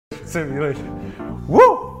simulation.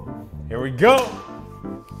 Woo! Here we go.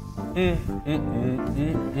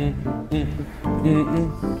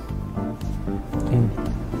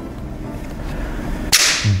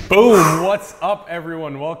 Boom! What's up,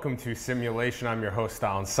 everyone? Welcome to Simulation. I'm your host,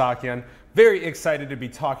 Alan Sakyan. Very excited to be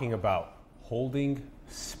talking about holding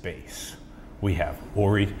space. We have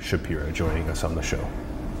Ori Shapira joining us on the show.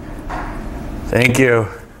 Thank you.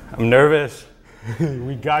 I'm nervous.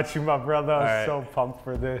 We got you, my brother. I'm right. so pumped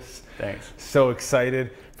for this. Thanks. So excited.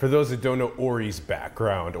 For those that don't know Ori's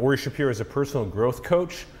background, Ori Shapira is a personal growth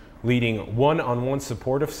coach, leading one-on-one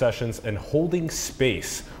supportive sessions and holding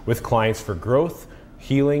space with clients for growth,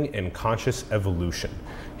 healing, and conscious evolution.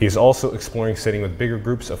 He is also exploring sitting with bigger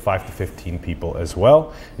groups of 5 to 15 people as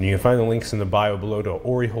well. And you can find the links in the bio below to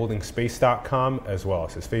oriholdingspace.com as well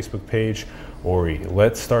as his Facebook page. Ori,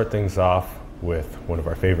 let's start things off with one of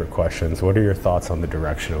our favorite questions. What are your thoughts on the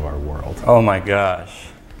direction of our world? Oh my gosh.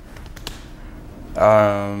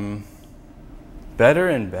 Better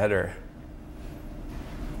and better.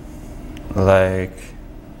 Like,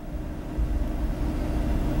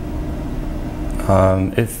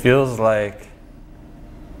 it feels kind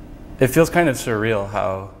of surreal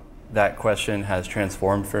how that question has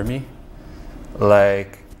transformed for me.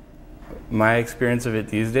 Like, my experience of it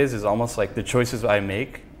these days is almost like the choices I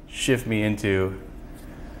make shift me into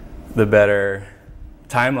the better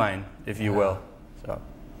timeline, if you will. So,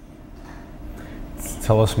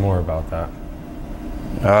 tell us more about that.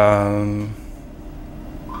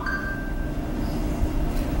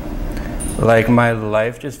 Like, my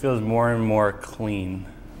life just feels more and more clean,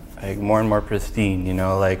 like more and more pristine, you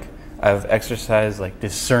know, like I've exercised like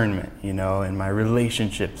discernment, you know, in my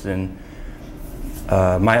relationships and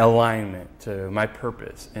my alignment to my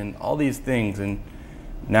purpose and all these things. And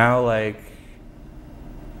now, like,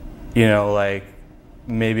 you know, like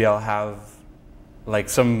maybe I'll have like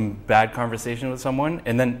some bad conversation with someone,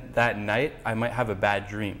 and then that night I might have a bad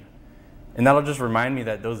dream, and that'll just remind me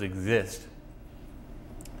that those exist.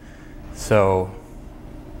 So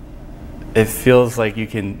it feels like you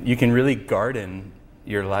can really garden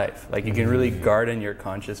your life. Like, you can really garden your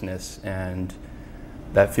consciousness, and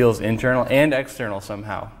that feels internal and external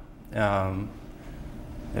somehow,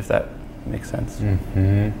 if that makes sense.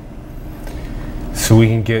 Mm-hmm. So we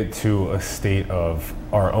can get to a state of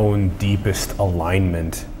our own deepest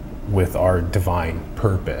alignment with our divine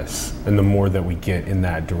purpose. And the more that we get in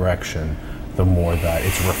that direction, the more that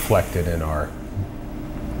it's reflected in our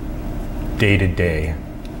day-to-day,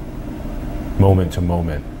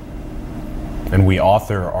 moment-to-moment. And we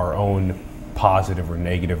author our own positive or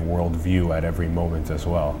negative worldview at every moment as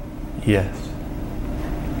well. Yes.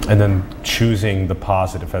 And then choosing the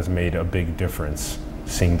positive has made a big difference.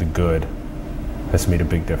 Seeing the good has made a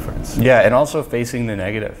big difference. Yeah, and also facing the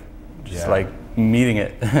negative. Just like meeting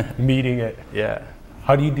it. Meeting it. Yeah.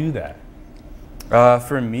 How do you do that?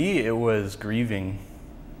 For me, it was grieving.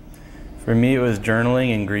 For me, it was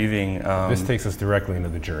journaling and grieving. This takes us directly into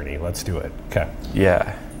the journey. Let's do it. Okay.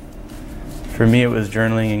 Yeah. For me, it was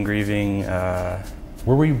journaling and grieving. Where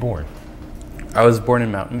were you born? I was born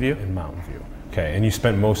in Mountain View. In Mountain View. Okay, and you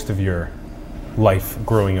spent most of your life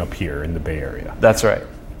growing up here in the Bay Area. That's right.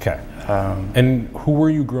 Okay. And who were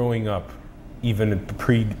you growing up, even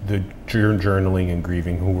pre the journaling and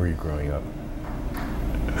grieving? Who were you growing up?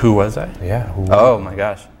 Who was I? Yeah. Who Oh my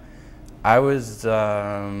gosh. I was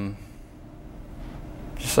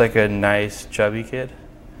just like a nice, chubby kid.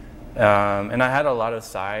 And I had a lot of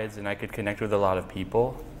sides, and I could connect with a lot of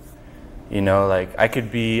people. You know, like, I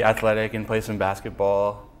could be athletic and play some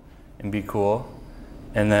basketball and be cool.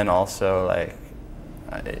 And then also, like,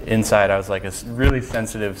 inside I was like a really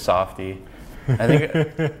sensitive softie. I think.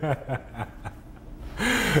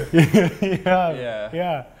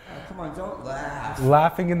 Yeah. Oh, come on, don't laugh.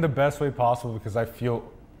 Laughing in the best way possible, because I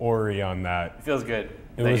feel Ori on that. It feels good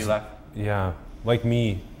that you laugh. Yeah. Like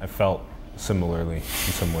me, I felt similarly in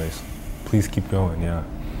some ways. Please keep going, yeah.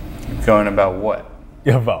 Going about what?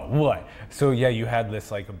 Yeah, about what? So yeah, you had this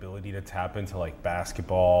like ability to tap into like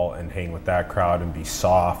basketball and hang with that crowd and be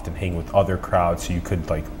soft and hang with other crowds, so you could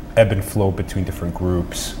like ebb and flow between different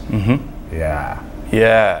groups. Mm-hmm. Yeah.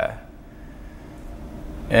 Yeah.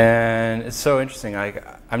 And it's so interesting. Like,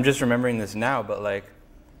 I'm just remembering this now, but like,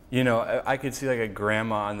 you know, I could see like a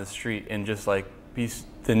grandma on the street and just like be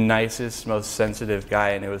the nicest, most sensitive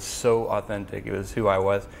guy, and it was so authentic. It was who I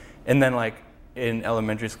was. And then like in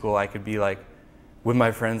elementary school, I could be like with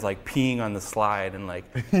my friends, like peeing on the slide and like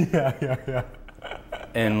yeah.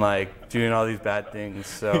 And like doing all these bad things.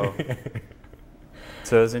 So it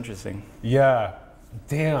was interesting. Yeah.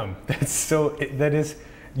 Damn. That's so. That is.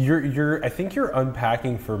 You're. I think you're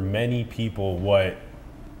unpacking for many people what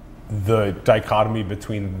the dichotomy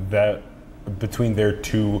between their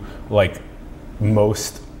two like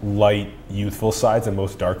most light youthful sides and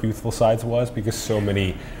most dark youthful sides was, because so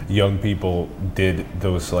many young people did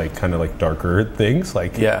those like kind of like darker things,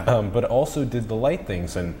 like but also did the light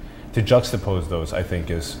things, and to juxtapose those I think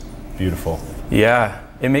is beautiful. Yeah,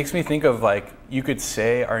 it makes me think of like, you could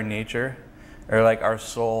say our nature or like our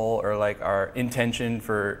soul or like our intention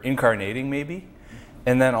for incarnating maybe,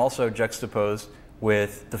 and then also juxtaposed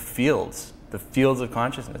with the fields of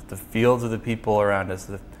consciousness, the fields of the people around us,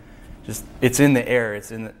 it's in the air,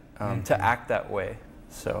 it's in the, to act that way.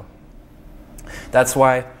 So that's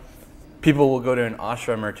why people will go to an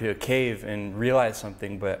ashram or to a cave and realize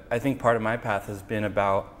something, but I think part of my path has been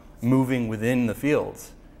about moving within the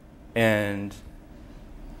fields and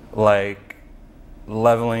like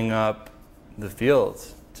leveling up the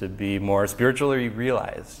fields to be more spiritually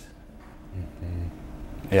realized.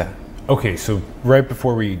 Yeah. Okay, so right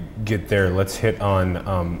before we get there, let's hit on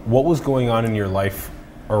what was going on in your life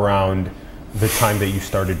around the time that you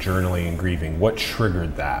started journaling and grieving. What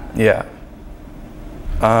triggered that? Yeah.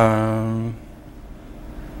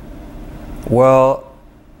 Well,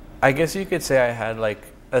 I guess you could say I had like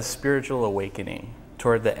a spiritual awakening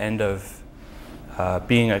toward the end of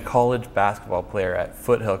being a college basketball player at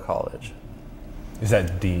Foothill College. Is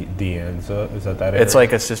that De Anza? Is that area? It's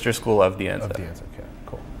like a sister school of De Anza. Of De Anza, okay,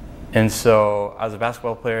 cool. And so I was a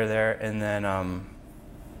basketball player there, and then,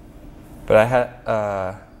 but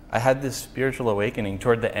I had this spiritual awakening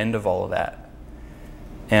toward the end of all of that,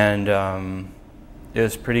 and it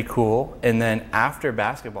was pretty cool. And then after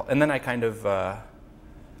basketball, and then I kind of,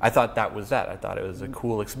 I thought that was that. I thought it was a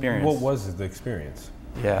cool experience. What was the experience?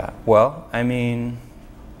 Yeah. Well, I mean,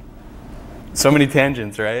 so many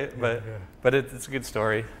tangents, right? But it's a good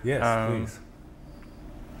story. Yes, please.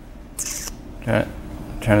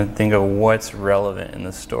 Trying to think of what's relevant in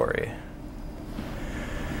the story.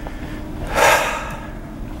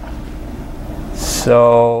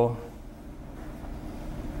 So,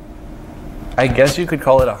 I guess you could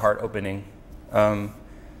call it a heart opening.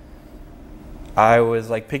 I was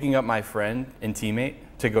like picking up my friend and teammate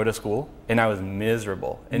to go to school, and I was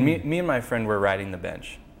miserable. And me and my friend were riding the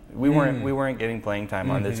bench. We weren't getting playing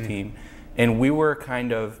time on this team, and we were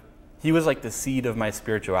kind of. He was like the seed of my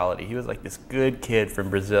spirituality. He was like this good kid from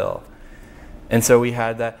Brazil, and so we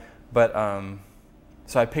had that. But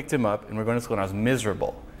so I picked him up, and we're going to school, and I was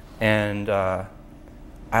miserable, and I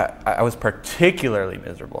was particularly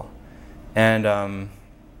miserable, and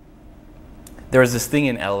there was this thing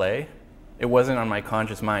in LA. It wasn't on my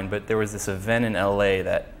conscious mind, but there was this event in LA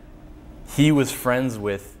that he was friends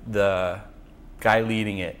with the guy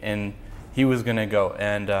leading it, and he was gonna go.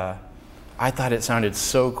 And I thought it sounded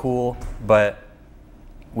so cool, but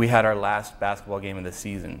we had our last basketball game of the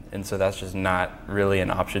season, and so that's just not really an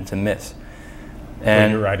option to miss.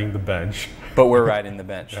 And you're riding the bench. But we're riding the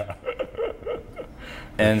bench. Yeah.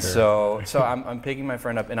 And sure. so I'm picking my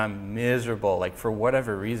friend up, and I'm miserable, like for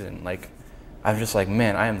whatever reason. Like I'm just like,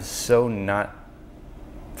 man, I am so not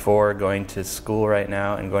for going to school right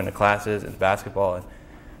now and going to classes and basketball.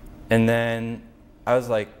 And then I was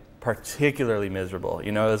like particularly miserable.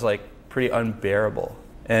 You know, it was like pretty unbearable.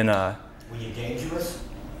 And were you dangerous?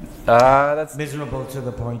 That's Miserable to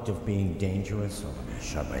the point of being dangerous? Or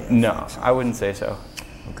shut my ears? no, I wouldn't say so.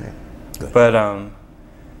 Okay, good. But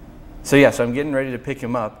so yeah, so I'm getting ready to pick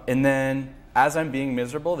him up, and then as I'm being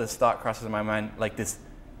miserable, this thought crosses my mind, like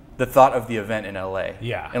the thought of the event in LA.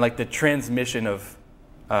 Yeah. And like the transmission of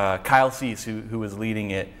Kyle Cease, who was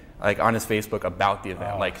leading it, like on his Facebook about the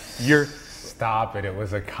event. Oh, like stop it! It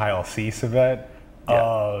was a Kyle Cease event. Yeah.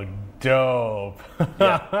 Oh, dope.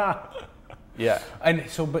 Yeah. Yeah. And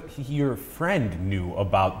so, but your friend knew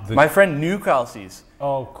about the. My friend knew Kyle Cease.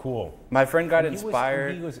 Oh, cool. My friend got And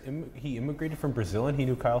inspired. He immigrated from Brazil, and he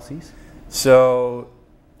knew Kyle Cease. So,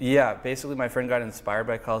 yeah, basically my friend got inspired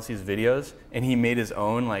by Kyle Cease's videos, and he made his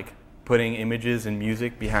own, like putting images and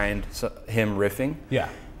music behind him riffing. Yeah.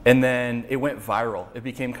 And then it went viral. It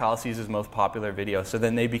became Kyle Cease's most popular video. So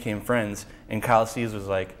then they became friends, and Kyle Cease was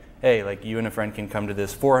like, "Hey, like you and a friend can come to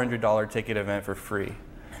this $400 ticket event for free."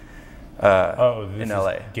 This in is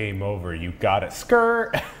LA. game over. You got it.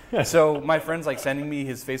 Skirt. So my friend's like sending me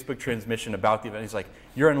his Facebook transmission about the event. He's like,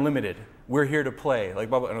 "You're unlimited. We're here to play." Like,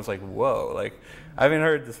 blah, blah. And I was like, "Whoa!" Like, I haven't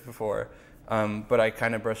heard this before. But I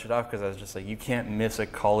kind of brushed it off because I was just like, you can't miss a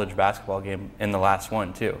college basketball game in the last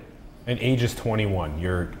one too. And age is 21.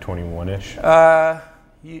 You're 21-ish.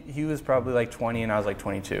 He was probably like 20, and I was like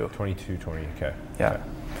 22. 22, 20. Okay. Yeah. Okay.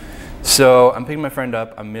 So I'm picking my friend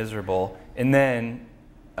up. I'm miserable, and then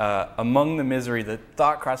among the misery, the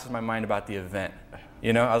thought crosses my mind about the event.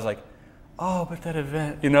 You know, I was like, oh, but that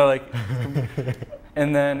event, you know, like,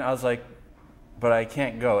 and then I was like, but I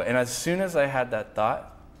can't go. And as soon as I had that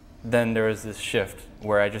thought, then there was this shift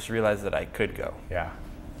where I just realized that I could go. Yeah.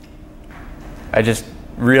 I just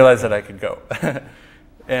realized that I could go.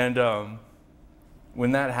 And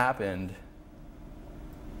when that happened,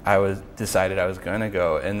 I decided I was gonna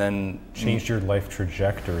go, and then Changed your life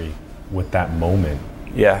trajectory with that moment.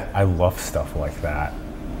 yeah, I love stuff like that.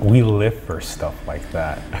 We live for stuff like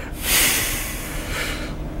that.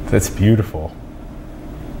 That's beautiful.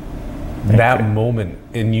 That moment,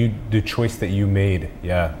 and the choice that you made,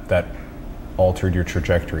 yeah, that altered your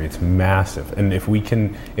trajectory. It's massive. And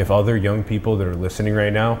if other young people that are listening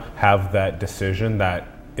right now have that decision that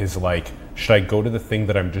is like, should I go to the thing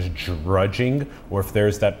that I'm just drudging, or if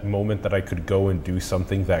there's that moment that I could go and do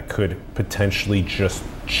something that could potentially just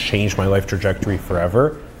change my life trajectory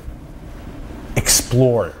forever,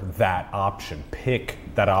 explore that option. Pick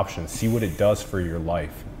that option. See what it does for your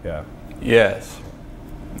life. Yeah. yes,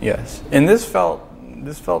 and this felt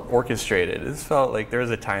orchestrated. This felt like there was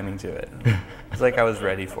a timing to it. It's like I was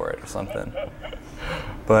ready for it or something.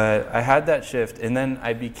 But I had that shift, and then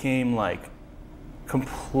I became like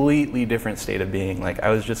completely different state of being. Like I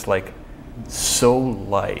was just like so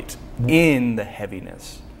light in the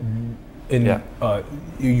heaviness. And Yeah.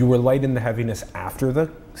 You were light in the heaviness after the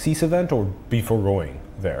cease event or before going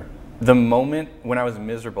there? The moment when I was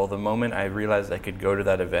miserable, the moment I realized I could go to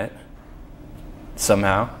that event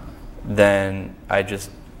somehow, then I just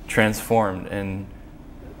transformed. And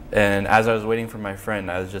as I was waiting for my friend,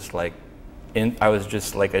 I was just like I was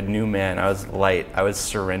just like a new man. I was light. I was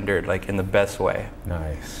surrendered, like in the best way.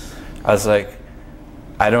 Nice. I was like,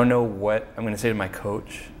 I don't know what I'm going to say to my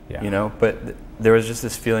coach, Yeah. you know, but there was just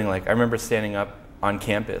this feeling like, I remember standing up on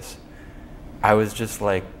campus. I was just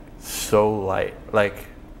like so light. Like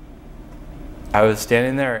I was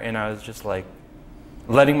standing there and I was just like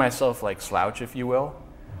letting myself like slouch, if you will.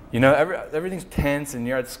 You know, everything's tense and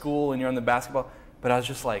you're at school and you're on the basketball, but I was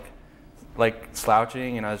just like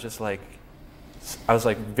slouching, and I was just like, I was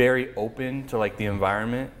like very open to like the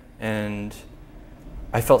environment, and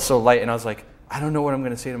I felt so light, and I was like, I don't know what I'm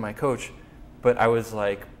going to say to my coach, but I was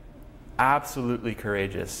like absolutely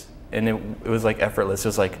courageous, and it was like effortless. It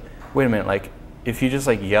was like, wait a minute, like if he just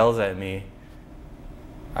like yells at me,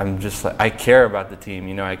 I'm just like, I care about the team,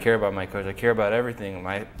 you know, I care about my coach, I care about everything.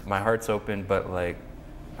 My heart's open, but like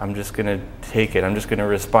I'm just going to take it. I'm just going to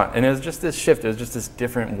respond. And it was just this shift. It was just this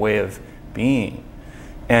different way of being.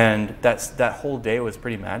 And that whole day was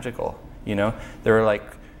pretty magical, you know? There were like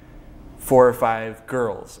 4 or 5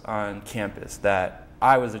 girls on campus that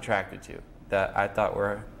I was attracted to, that I thought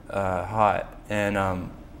were hot. And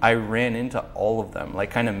I ran into all of them, like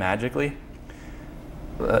kind of magically.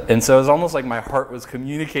 And so it was almost like my heart was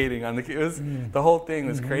communicating on the whole thing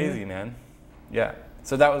was crazy, man. Yeah.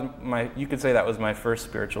 So that was you could say that was my first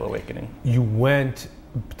spiritual awakening. You went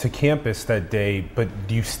to campus that day, but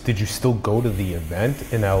did you still go to the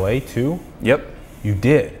event in LA too? Yep. You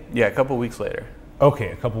did? Yeah, a couple weeks later. Okay,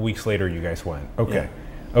 a couple weeks later you guys went. Okay.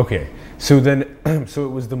 Yeah. Okay. So then, so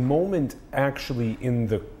it was the moment actually in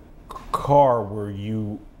the car where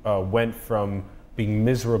you went from being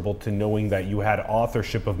miserable to knowing that you had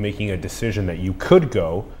authorship of making a decision that you could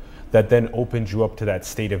go, that then opened you up to that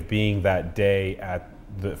state of being that day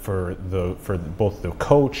for both the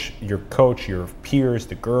coach, your peers,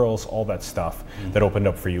 the girls, all that stuff that opened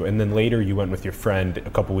up for you. And then later you went with your friend a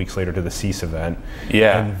couple weeks later to the CEAS event.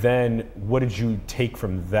 Yeah. And then what did you take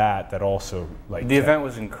from that also like? The event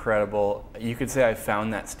was incredible. You could say I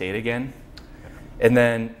found that state again. And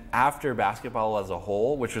then after basketball as a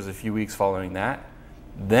whole, which was a few weeks following that,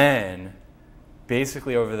 then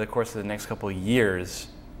basically over the course of the next couple of years,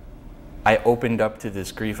 I opened up to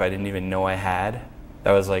this grief I didn't even know I had.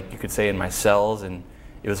 That was like, you could say in my cells, and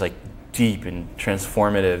it was like deep and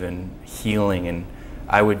transformative and healing. And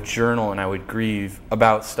I would journal and I would grieve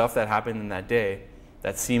about stuff that happened in that day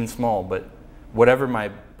that seemed small, but whatever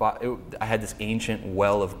I had this ancient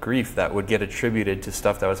well of grief that would get attributed to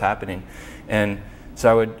stuff that was happening. And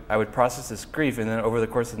so I would process this grief, and then over the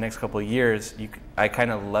course of the next couple of years, I kind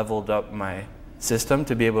of leveled up my system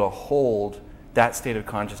to be able to hold that state of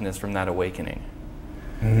consciousness from that awakening.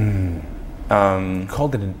 You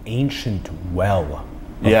called it an ancient well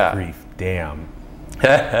of grief. Damn.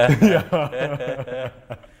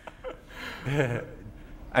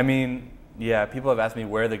 I mean, yeah, people have asked me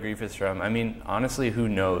where the grief is from. I mean, honestly, who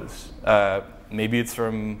knows? Maybe it's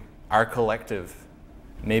from our collective.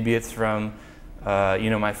 Maybe it's from,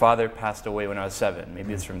 my father passed away when I was 7.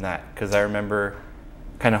 Maybe it's from that, because I remember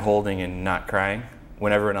kind of holding and not crying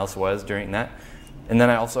when everyone else was during that. And then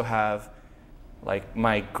I also have Like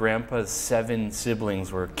my grandpa's 7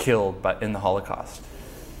 siblings were killed in the Holocaust.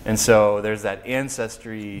 And so there's that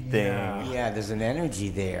ancestry thing. Yeah, there's an energy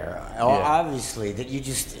there. Yeah. Obviously, that you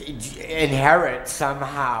just inherit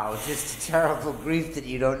somehow. Just a terrible grief that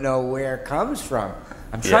you don't know where it comes from.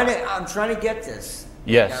 I'm trying to get this.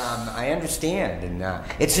 Yes. I understand, and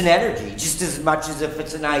it's an energy, just as much as if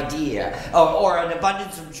it's an idea or an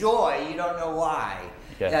abundance of joy. You don't know why.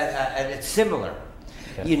 Yes. And it's similar.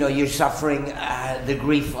 Yes. You know, you're suffering the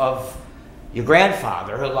grief of your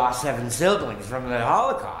grandfather who lost 7 siblings from the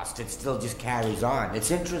Holocaust. It still just carries on.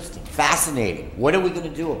 It's interesting, fascinating. What are we going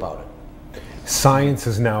to do about it? Science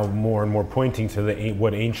is now more and more pointing to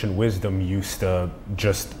what ancient wisdom used to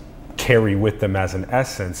just carry with them as an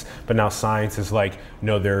essence, but now science is like,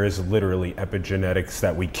 no, there is literally epigenetics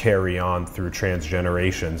that we carry on through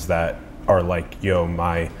transgenerations that are like, yo,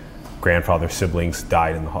 my grandfather's siblings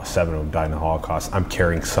died 7 of them died in the Holocaust. I'm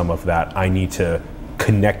carrying some of that. I need to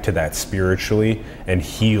connect to that spiritually and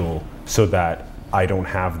heal so that I don't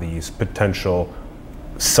have these potential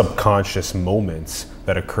subconscious moments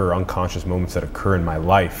that occur, unconscious moments that occur in my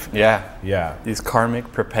life. Yeah. These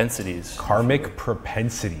karmic propensities.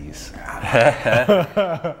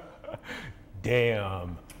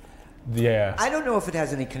 Damn. Yeah. I don't know if it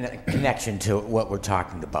has any connection to what we're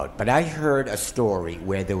talking about, but I heard a story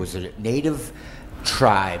where there was a native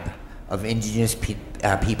tribe of indigenous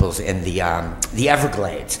peoples in the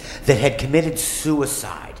Everglades that had committed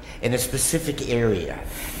suicide in a specific area.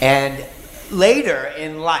 And later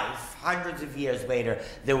in life, hundreds of years later,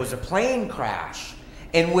 there was a plane crash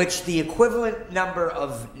in which the equivalent number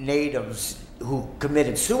of natives who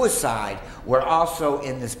committed suicide were also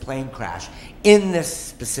in this plane crash in this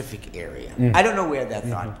specific area. I don't know where that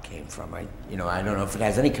thought came from. I don't know if it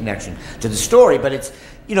has any connection to the story, but it's,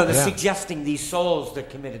 they're suggesting these souls that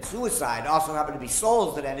committed suicide also happen to be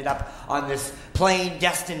souls that ended up on this plane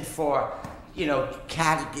destined for,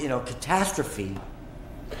 catastrophe.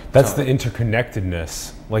 That's the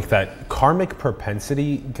interconnectedness, like that karmic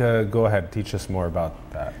propensity. Go ahead, teach us more about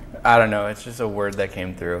that. I don't know. It's just a word that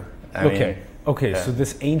came through. Okay. So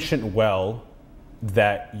this ancient well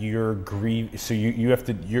that you're so you have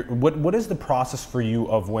to. What is the process for you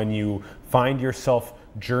of when you find yourself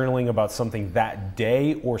journaling about something that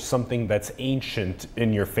day or something that's ancient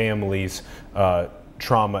in your family's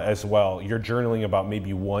trauma as well? You're journaling about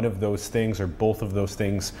maybe one of those things or both of those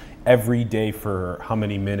things every day for how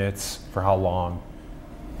many minutes, for how long?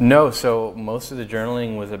 No, so most of the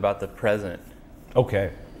journaling was about the present.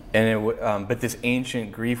 Okay. And but this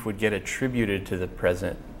ancient grief would get attributed to the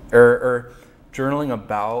present, or journaling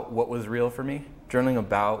about what was real for me, journaling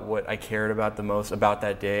about what I cared about the most about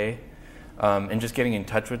that day, and just getting in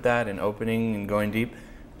touch with that and opening and going deep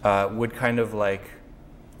would kind of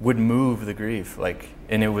would move the grief,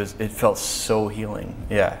 and it felt so healing.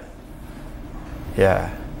 Yeah,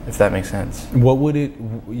 if that makes sense. What would it?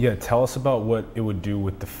 Yeah, tell us about what it would do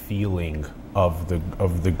with the feeling of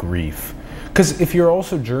the grief. Because if you're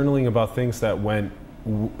also journaling about things that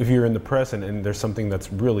if you're in the present and there's something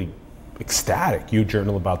that's really ecstatic, you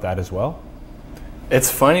journal about that as well?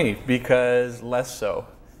 It's funny because less so.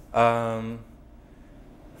 Less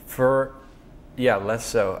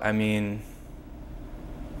so. I mean,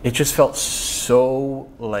 it just felt so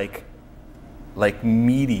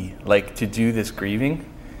meaty, to do this grieving.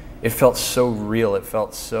 It felt so real. It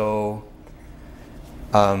felt so,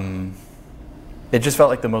 it just felt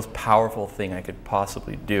like the most powerful thing I could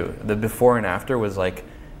possibly do. The before and after was like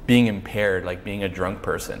being impaired, like being a drunk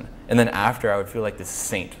person. And then after I would feel like this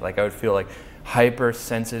saint. I would feel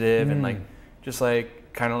hypersensitive and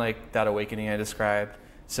kind of like that awakening I described.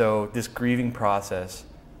 So this grieving process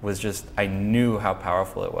was just, I knew how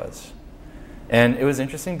powerful it was. And it was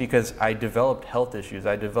interesting because I developed health issues.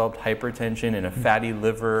 I developed hypertension and a fatty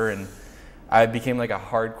liver, and I became a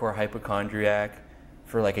hardcore hypochondriac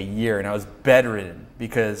for a year, and I was bedridden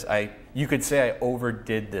because you could say I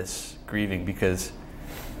overdid this grieving because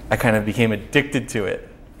I kind of became addicted to it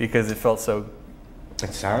because it felt so.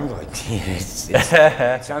 It sounds like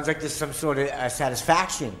it sounds like there's some sort of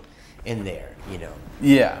satisfaction in there,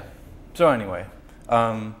 Yeah. So anyway,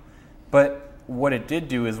 but what it did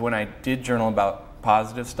do is when I did journal about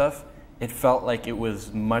positive stuff, it felt like it was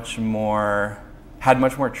had much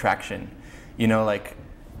more traction.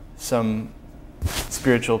 Some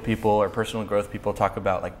spiritual people or personal growth people talk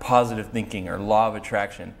about positive thinking or law of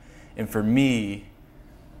attraction. And for me,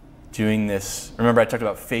 doing this, remember I talked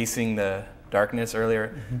about facing the darkness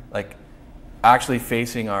earlier? Mm-hmm. Actually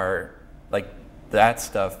facing that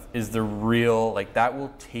stuff is the real, that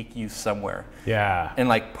will take you somewhere. Yeah. And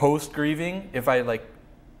post grieving, if I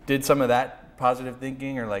did some of that positive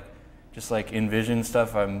thinking or just like envision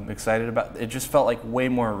stuff I'm excited about. It just felt like way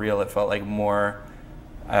more real. It felt like more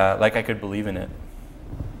like I could believe in it.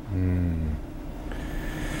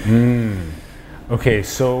 Okay,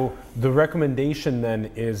 so the recommendation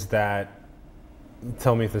then is that,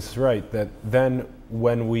 tell me if this is right, that then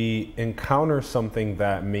when we encounter something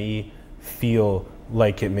that may feel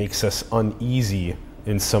like it makes us uneasy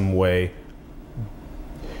in some way,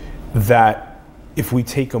 that if we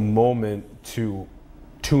take a moment to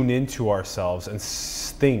tune into ourselves and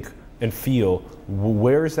think and feel,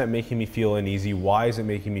 where is that making me feel uneasy? Why is it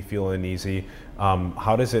making me feel uneasy?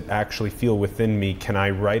 How does it actually feel within me? Can I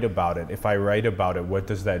write about it? If I write about it, what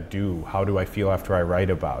does that do? How do I feel after I write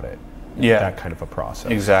about it? Yeah. That kind of a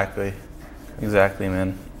process. Exactly,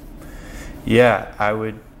 man. Yeah, I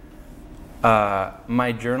would,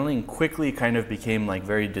 my journaling quickly kind of became like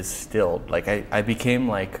very distilled. Like I became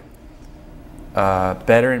like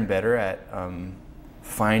better and better at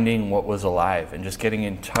finding what was alive and just getting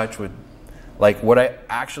in touch with like what I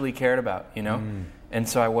actually cared about, you know? And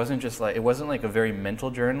so I wasn't just like, it wasn't like a very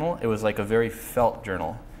mental journal, it was like a very felt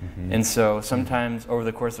journal. And so sometimes over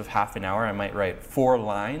the course of half an hour, I might write 4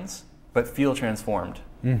 lines, but feel transformed.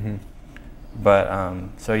 But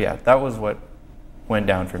so yeah, that was what went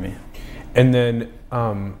down for me. And then,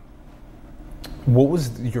 what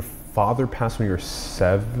was your father passed when you were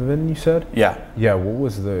 7, you said? Yeah. Yeah, what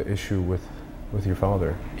was the issue with your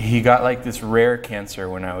father? He got like this rare cancer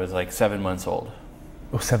when I was like 7 months old.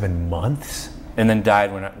 Oh, 7 months? And then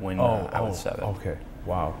died when I was 7. Okay,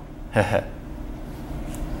 wow.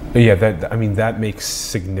 Yeah, that makes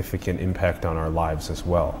significant impact on our lives as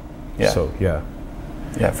well. Yeah. So, yeah.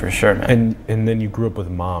 Yeah, for sure, man. And then you grew up with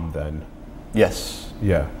mom then? Yes.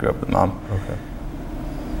 Yeah. Grew up with mom. Okay.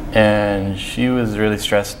 And she was really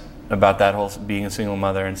stressed about that whole being a single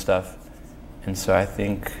mother and stuff. And so I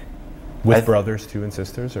think... With brothers too and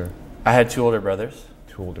sisters, or? I had 2 older brothers.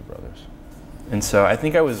 2 older brothers. And so I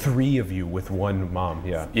think I was... 3 of you with 1 mom,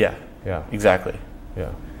 yeah. Yeah. Yeah. Exactly.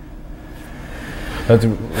 Yeah. That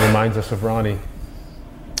reminds us of Ronnie.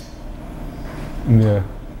 Yeah.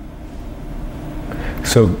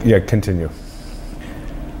 So, yeah, continue.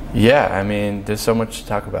 Yeah, I mean, there's so much to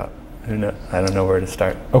talk about. I don't know where to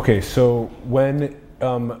start. Okay, so when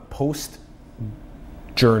post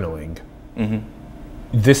journaling,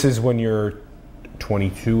 this is when you're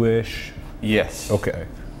 22-ish? Yes.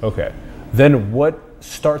 Okay. Then what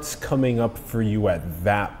starts coming up for you at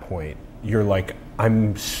that point? You're like,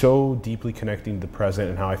 I'm so deeply connecting to the present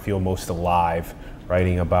and how I feel most alive,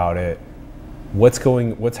 writing about it.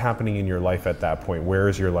 What's happening in your life at that point? Where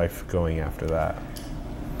is your life going after that?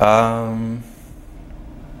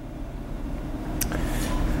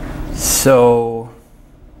 So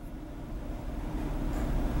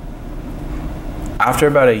after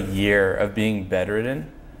about a year of being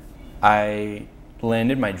bedridden, I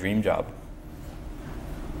landed my dream job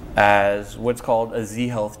as what's called a Z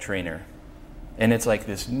Health trainer. And it's like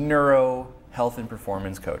this neuro health and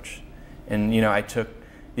performance coach. And you know, I took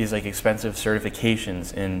these like expensive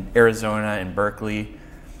certifications in Arizona and Berkeley,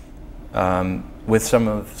 with some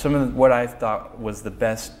of what I thought was the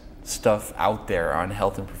best stuff out there on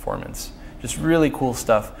health and performance. Just really cool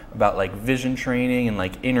stuff about like vision training and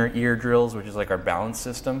like inner ear drills, which is like our balance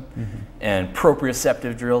system, and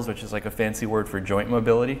proprioceptive drills, which is like a fancy word for joint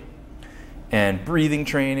mobility, and breathing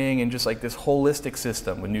training, and just like this holistic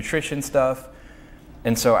system with nutrition stuff.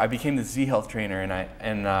 And so I became the Z Health trainer, and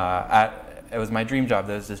it was my dream job.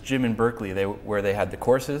 There was this gym in Berkeley where they had the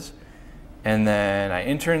courses, and then I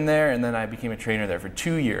interned there, and then I became a trainer there for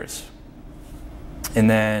 2 years. And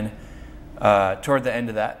then toward the end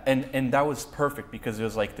of that, and that was perfect because it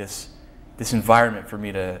was like this environment for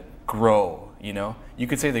me to grow, you know? You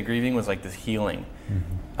could say the grieving was like this healing,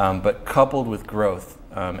 but coupled with growth.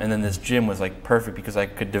 And then this gym was like perfect because I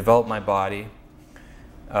could develop my body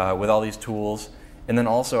with all these tools. And then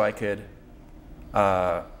also I could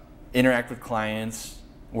interact with clients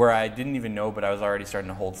where I didn't even know, but I was already starting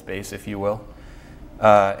to hold space, if you will.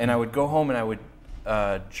 And I would go home and I would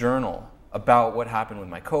journal about what happened with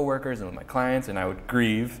my coworkers and with my clients, and I would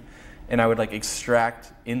grieve, and I would like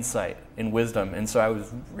extract insight and wisdom. And so I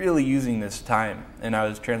was really using this time, and I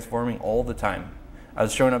was transforming all the time. I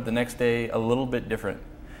was showing up the next day a little bit different.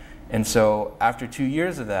 And so after 2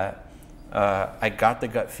 years of that, I got the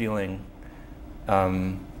gut feeling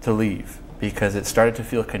to leave, because it started to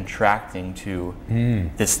feel contracting to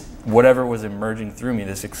this, whatever was emerging through me,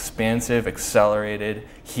 this expansive, accelerated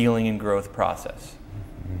healing and growth process.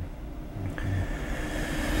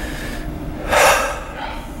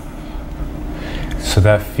 So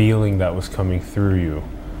that feeling that was coming through you,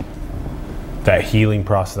 that healing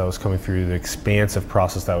process that was coming through you, the expansive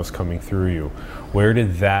process that was coming through you, where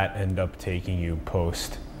did that end up taking you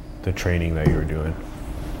post the training that you were doing?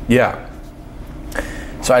 Yeah.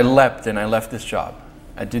 So I left this job.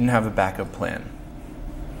 I didn't have a backup plan.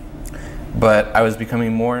 But I was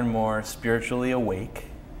becoming more and more spiritually awake,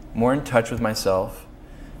 more in touch with myself,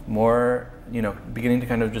 more, beginning to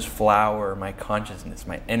kind of just flower my consciousness,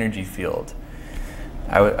 my energy field.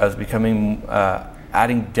 I was becoming,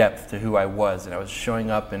 adding depth to who I was, and I was showing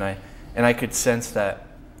up, and I could sense that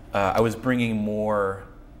I was bringing more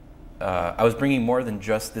than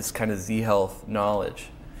just this kind of Z-Health knowledge.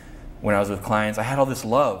 When I was with clients, I had all this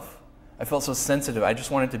love. I felt so sensitive. I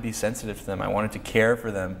just wanted to be sensitive to them. I wanted to care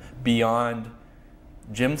for them beyond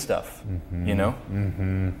gym stuff,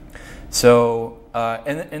 So,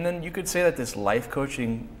 and then you could say that this life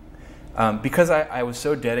coaching, because I was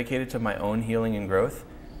so dedicated to my own healing and growth,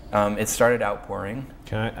 it started outpouring.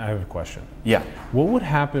 I have a question. Yeah. What would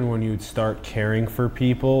happen when you'd start caring for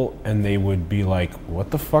people and they would be like,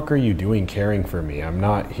 what the fuck are you doing caring for me? I'm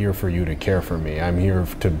not here for you to care for me. I'm here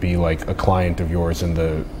to be like a client of yours in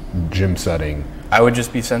the gym setting. I would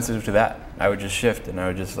just be sensitive to that. I would just shift, and I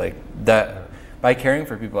would just like that. By caring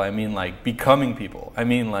for people, I mean like becoming people. I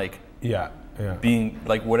mean like being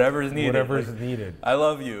like whatever is needed. Whatever like, is needed. I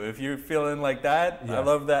love you. If you're feeling like that, I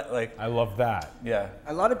love that. Like I love that. Yeah.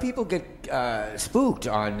 A lot of people get spooked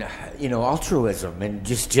on, altruism and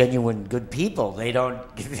just genuine good people. They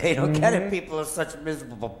don't get it. People are such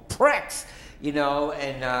miserable pricks,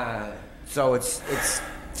 and so it's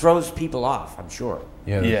throws people off. I'm sure.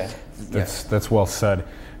 Yeah. That's well said.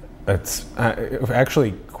 It's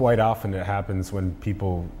actually quite often it happens when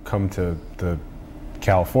people come to the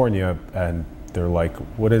California and they're like,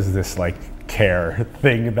 what is this like care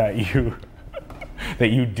thing that you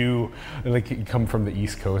do? Like you come from the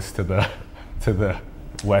East Coast to the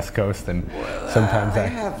West Coast, and sometimes I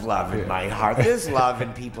have love in my heart. There's love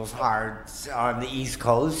in people's hearts on the East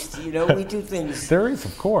Coast. We do things. There is,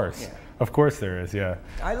 of course. Yeah. Of course there is, yeah.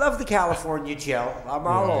 I love the California chill. I'm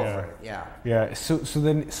all over it. Yeah. Yeah. So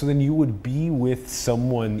then you would be with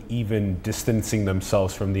someone even distancing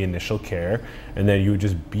themselves from the initial care, and then you would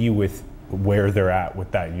just be with where they're at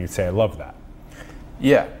with that, and you'd say, I love that.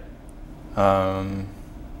 Yeah.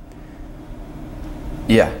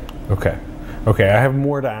 Yeah. Okay. I have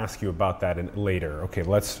more to ask you about that later. Okay.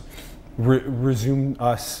 Let's resume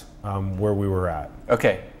us where we were at.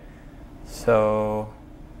 Okay. So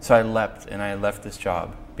I left this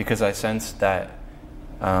job because I sensed that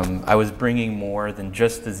I was bringing more than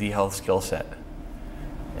just the Z-Health skill set.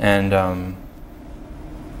 And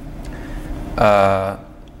I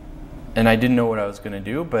didn't know what I was going to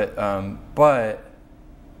do, but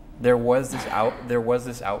there was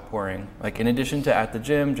this outpouring. Like in addition to at the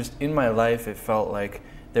gym, just in my life, it felt like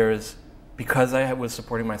because I was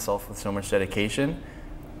supporting myself with so much dedication,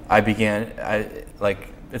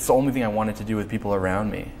 it's the only thing I wanted to do with people around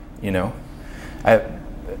me,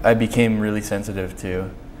 I became really sensitive to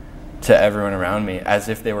everyone around me as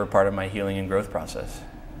if they were part of my healing and growth process.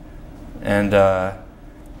 And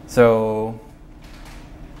so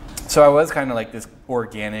I was kind of like this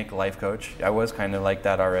organic life coach. I was kind of like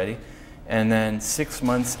that already. And then 6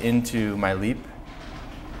 months into my leap,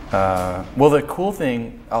 the cool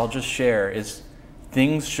thing I'll just share is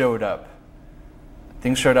things showed up.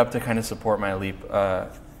 Things showed up to kind of support my leap.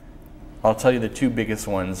 I'll tell you the two biggest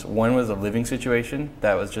ones. One was a living situation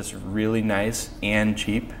that was just really nice and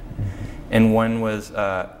cheap. And one was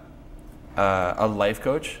a life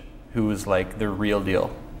coach who was like the real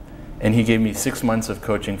deal. And he gave me 6 months of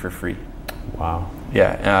coaching for free. Wow.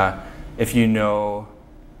 Yeah. If you know,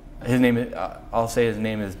 I'll say his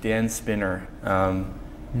name is Dan Spinner.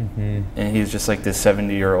 And he's just like this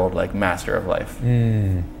 70-year-old like master of life.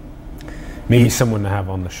 Maybe someone to have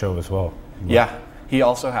on the show as well. Yeah. He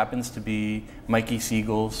also happens to be Mikey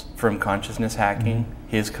Siegel's from Consciousness Hacking,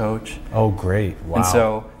 his coach. Oh, great. Wow. And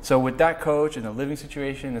so with that coach and the living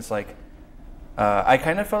situation, it's like, I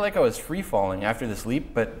kind of felt like I was free falling after this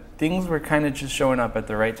leap, but things were kind of just showing up at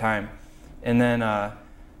the right time. And then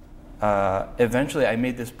eventually I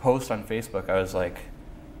made this post on Facebook. I was like,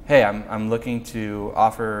 hey, I'm looking to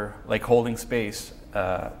offer like holding space,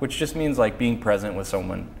 which just means like being present with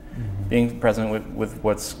someone, being present with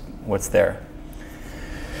what's there.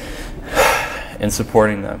 And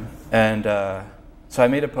supporting them. And so I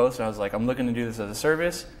made a post and I was like, I'm looking to do this as a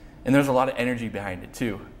service. And there's a lot of energy behind it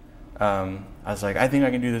too. I was like, I think I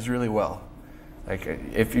can do this really well. Like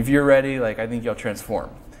if you're ready, like I think you'll transform.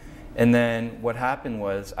 And then what happened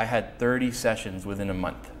was I had 30 sessions within a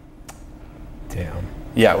month. Damn.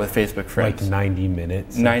 Yeah, with Facebook friends. Like 90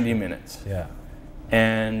 minutes. 90 minutes. Yeah.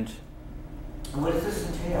 And What does this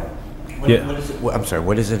entail? Yeah. What is it? I'm sorry.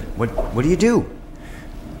 What is it? What do you do?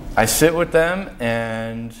 I sit with them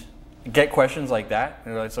and get questions like that.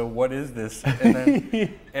 And they're like, so what is this? And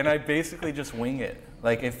then, and I basically just wing it.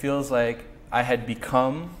 Like, it feels like I had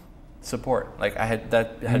become support. Like, had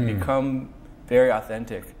become very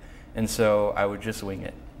authentic. And so I would just wing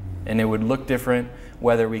it. And it would look different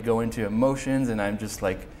whether we go into emotions and I'm just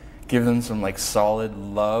like, give them some like solid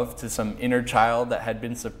love to some inner child that had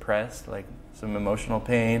been suppressed, like some emotional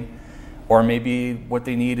pain. Or maybe what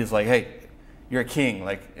they need is like, hey, you're a king,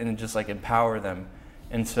 like, and just like empower them.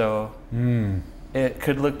 And so it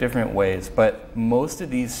could look different ways, but most of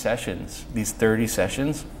these sessions, these 30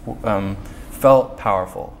 sessions, felt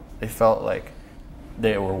powerful. They felt like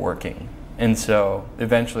they were working. And so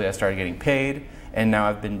eventually I started getting paid, and now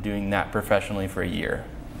I've been doing that professionally for a year.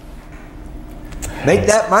 Make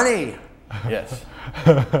that money. Yes.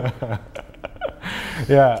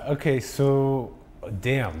 Yeah, okay, so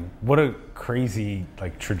damn, what a crazy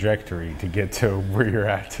like trajectory to get to where you're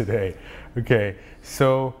at today. Okay,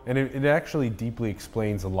 so, and it actually deeply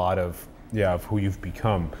explains a lot of who you've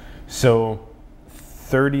become. So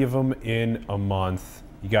 30 of them in a month,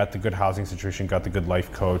 you got the good housing situation, got the good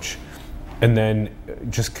life coach, and then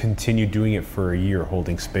just continue doing it for a year,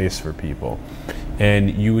 holding space for people. And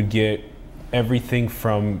you would get everything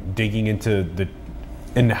from digging into the,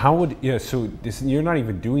 and how would, so this, you're not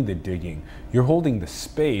even doing the digging, you're holding the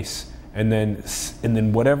space, and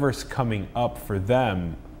then whatever's coming up for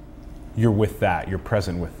them, you're with that, you're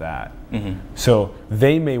present with that. Mm-hmm. So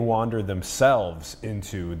they may wander themselves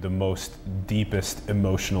into the most deepest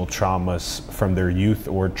emotional traumas from their youth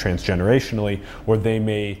or transgenerationally, or they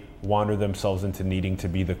may wander themselves into needing to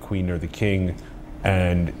be the queen or the king,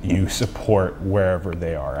 and you support wherever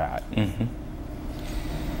they are at. Mm-hmm.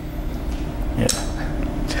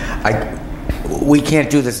 Yeah. We can't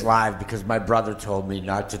do this live because my brother told me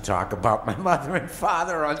not to talk about my mother and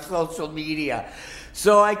father on social media.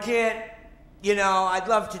 So I can't, I'd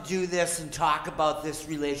love to do this and talk about this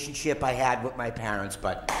relationship I had with my parents,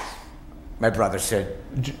 but my brother said,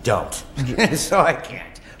 don't. So I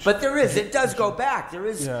can't. But it does go back. There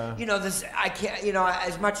is, this, I can't,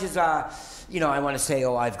 as much as, I want to say,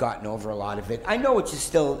 I've gotten over a lot of it. I know it's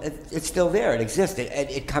still there. It exists.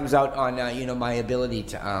 It comes out on, my ability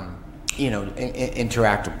to,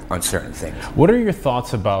 interact on certain things. What are your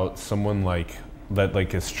thoughts about someone like that,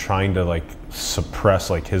 like is trying to like suppress,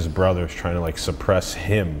 like his brother's trying to like suppress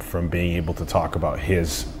him from being able to talk about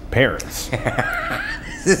his parents?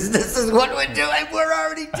 This is what we're doing. We're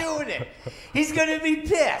already doing it. He's gonna be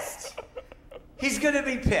pissed. He's gonna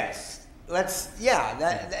be pissed.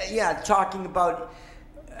 Talking about,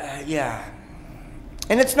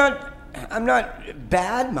 and it's not. I'm not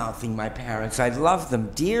bad-mouthing my parents. I love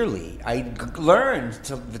them dearly. I learned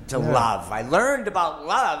to love. I learned about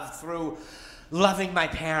love through loving my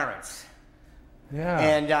parents. Yeah.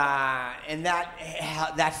 And I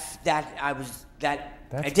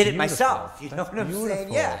did it myself. You know what I'm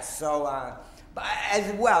saying? Yes. So,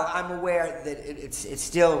 as well, I'm aware that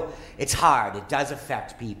it's hard. It does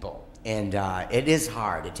affect people, and it is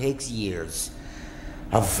hard. It takes years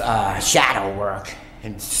of shadow work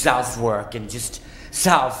and self-work and just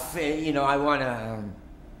self, I want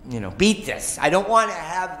to, beat this. I don't want to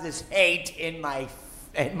have this hate in my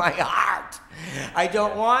heart. I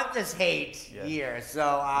don't want this hate here. So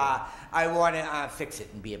I want to fix it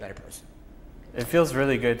and be a better person. It feels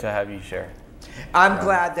really good to have you share. I'm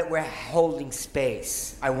glad that we're holding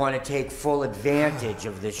space. I want to take full advantage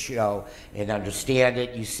of this show and understand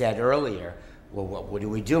it. You said earlier, well, what are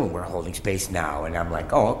we doing? We're holding space now. And I'm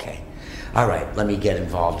like, oh, okay. All right, let me get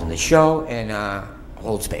involved in the show and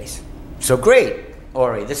hold space. So great,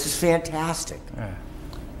 Ori. This is fantastic.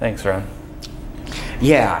 Thanks, Ron.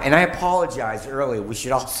 Yeah, and I apologize earlier. We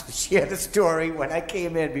should also share the story. When I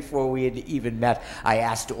came in before we had even met, I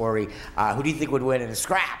asked Ori, who do you think would win in a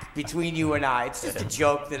scrap between you and I? It's just a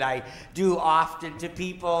joke that I do often to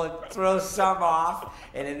people and throw some off.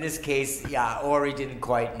 And in this case, Ori didn't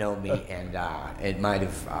quite know me, and it might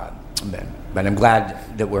have been. But I'm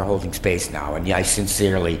glad that we're holding space now. And I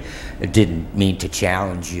sincerely didn't mean to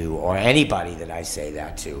challenge you or anybody that I say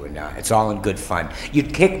that to. And it's all in good fun.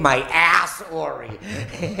 You'd kick my ass, Ori.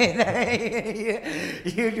 Who'd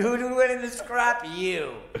win in the scrap?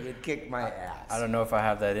 You'd kick my ass. I don't know if I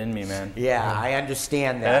have that in me, man. Yeah, I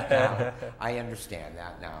understand that now. I understand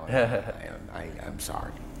that now. I'm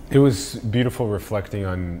sorry. It was beautiful reflecting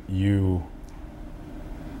on you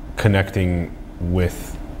connecting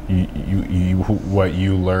with you what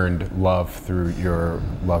you learned love through your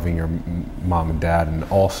loving your mom and dad, and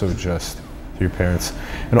also just your parents.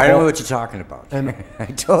 And I don't know what you're talking about. And I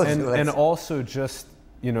told you. and also just,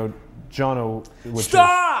 you know, Jono, which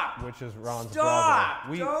is Ron's Stop!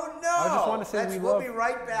 brother. Don't know. I just want to say we'll be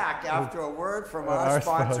right back after a word from our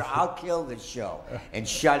sponsor. I'll kill this show and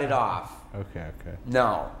shut it off. Okay.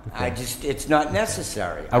 No, okay. It's not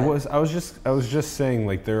necessary. I was just saying,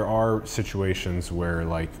 like, there are situations where,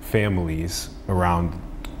 like, families around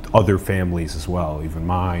other families as well, even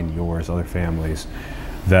mine, yours, other families,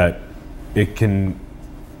 that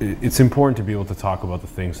it's important to be able to talk about the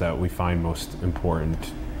things that we find most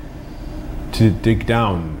important, to dig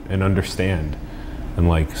down and understand. And,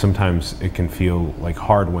 like, sometimes it can feel like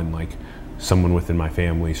hard when, like, someone within my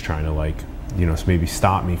family is trying to, like, you know, maybe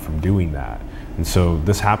stop me from doing that. And so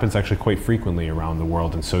this happens actually quite frequently around the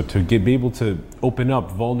world. And so to be able to open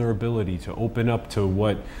up vulnerability, to open up to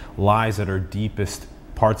what lies at our deepest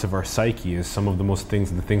parts of our psyche is some of the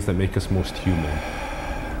things that make us most human.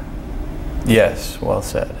 Yes, well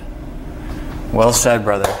said. Well said,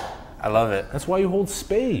 brother. I love it. That's why you hold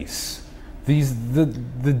space. The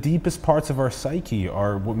deepest parts of our psyche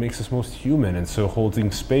are what makes us most human, and so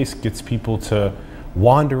holding space gets people to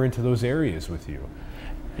wander into those areas with you.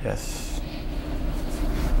 Yes.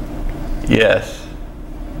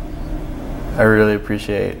 I really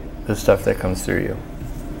appreciate the stuff that comes through you.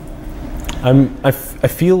 I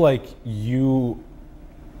feel like you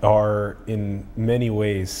are in many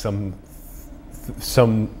ways some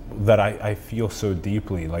that I feel so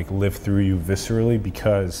deeply, like, live through you viscerally,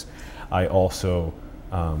 because I also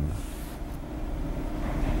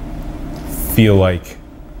feel like,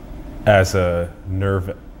 as a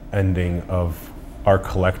nerve ending of our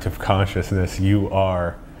collective consciousness, you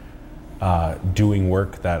are doing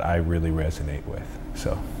work that I really resonate with.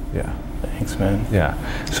 So, yeah. Thanks, man. Yeah.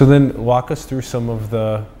 So then walk us through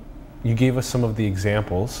you gave us some of the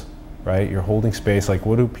examples, right? You're holding space. Like,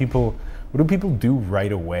 what do people do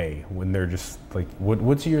right away when they're just like,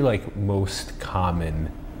 what's your, like, most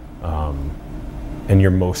common and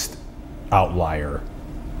your most outlier?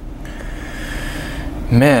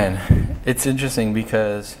 Man, it's interesting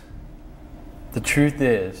because the truth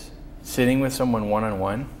is, sitting with someone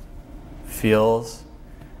one-on-one feels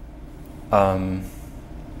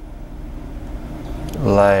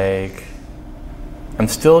like I'm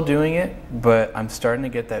still doing it, but I'm starting to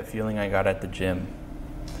get that feeling I got at the gym,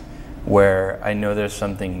 where I know there's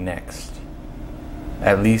something next,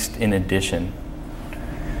 at least in addition.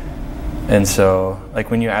 And so,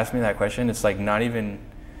 like, when you ask me that question, it's like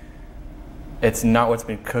it's not what's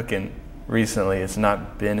been cooking recently. It's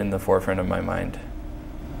not been in the forefront of my mind.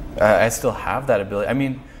 I still have that ability. I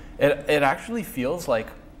mean, it actually feels like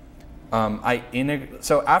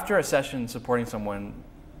so after a session supporting someone,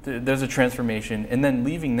 there's a transformation, and then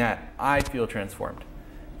leaving that, I feel transformed.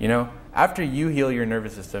 You know, after you heal your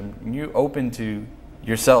nervous system, you open to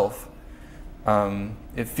yourself,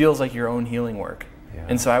 it feels like your own healing work. Yeah.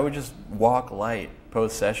 And so I would just walk light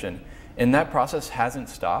post-session, and that process hasn't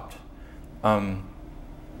stopped.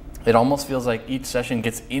 It almost feels like each session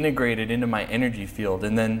gets integrated into my energy field,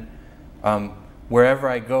 and then wherever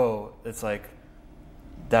I go, it's like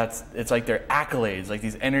they're accolades, like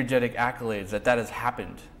these energetic accolades that has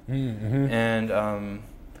happened. Mm-hmm. And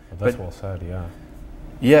that's well said.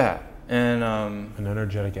 Yeah, and an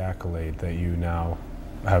energetic accolade that you now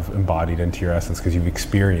have embodied into your essence because you've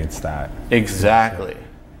experienced that. Exactly.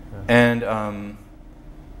 Yeah. And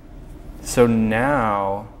so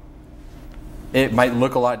now it might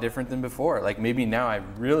look a lot different than before. Like, maybe now I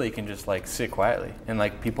really can just, like, sit quietly, and,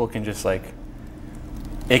 like, people can just, like,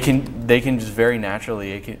 they can just very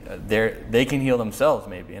naturally, they can heal themselves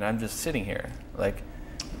maybe, and I'm just sitting here. Like,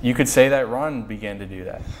 you could say that Ron began to do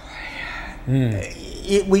that.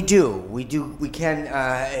 We can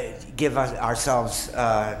give ourselves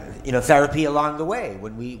therapy along the way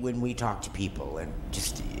when we talk to people, and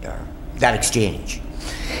just that exchange,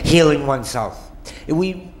 healing oneself.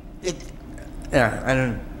 I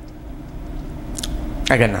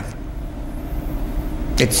got nothing.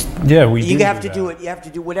 You have to do it. You have to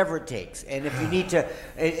do whatever it takes. And if you need to,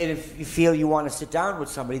 and if you feel you want to sit down with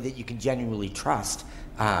somebody that you can genuinely trust,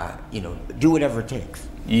 do whatever it takes.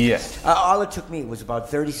 Yes. All it took me was about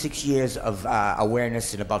 36 years of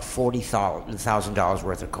awareness and about $40,000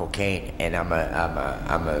 worth of cocaine, and I'm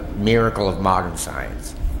a miracle of modern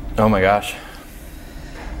science. Oh my gosh.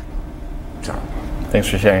 So, thanks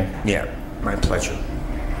for sharing. Yeah, my pleasure.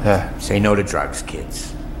 Yeah. Say no to drugs,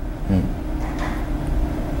 kids.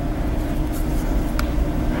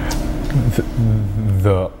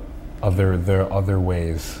 There are other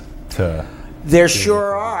ways to. There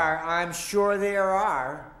sure are. I'm sure there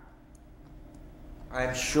are.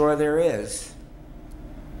 I'm sure there is.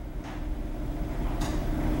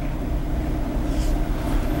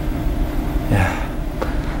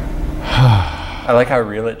 I like how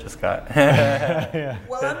real it just got. Yeah.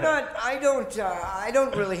 Well, I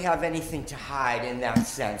don't really have anything to hide in that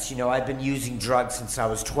sense. You know, I've been using drugs since I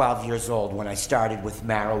was 12 years old when I started with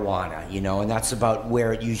marijuana, you know, and that's about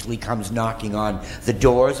where it usually comes knocking on the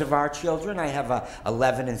doors of our children. I have a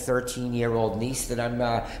 11 and 13-year-old niece that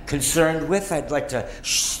I'm concerned with. I'd like to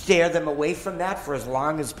steer them away from that for as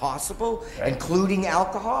long as possible, Right. including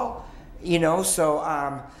alcohol, you know, so,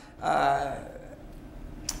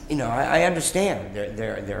 you know, I understand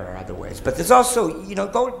there are other ways, but there's also, you know,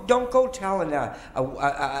 don't go telling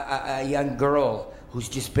a young girl who's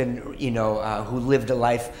just been, you know, who lived a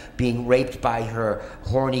life being raped by her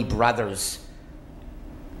horny brothers,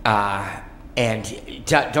 and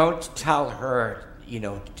don't tell her, you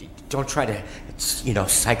know, don't try to, you know,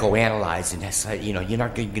 psychoanalyze and, you know, you're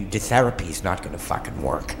not going to, therapy is not going to fucking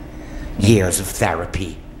work. Years of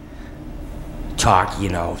therapy. Talk, you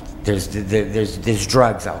know, there's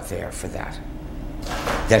drugs out there for that.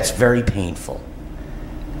 That's very painful.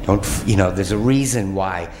 Don't, you know, there's a reason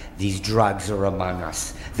why these drugs are among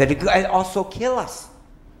us that also kill us.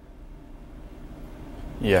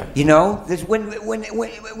 Yeah. You know, there's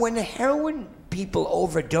when heroin people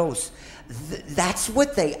overdose, that's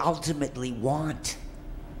what they ultimately want.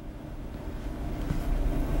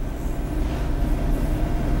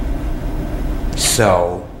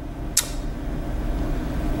 So,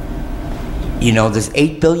 you know, there's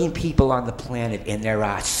 8 billion people on the planet, and there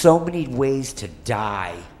are so many ways to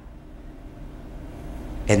die.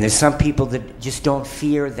 And there's some people that just don't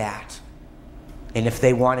fear that. And if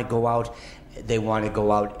they want to go out, they want to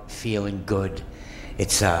go out feeling good.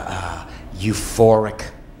 It's a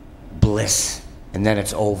euphoric bliss, and then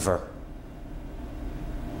it's over.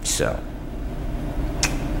 So.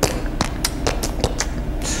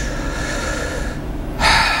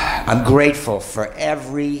 I'm grateful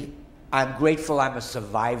I'm a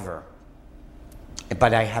survivor,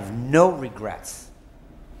 but I have no regrets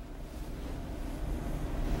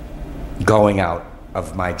going out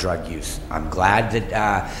of my drug use. I'm glad that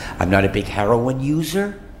I'm not a big heroin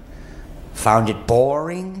user. Found it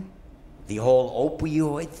boring, the whole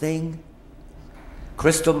opioid thing.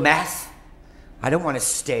 Crystal meth, I don't want to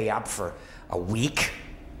stay up for a week.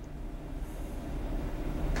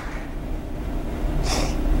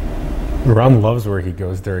 Ron loves where he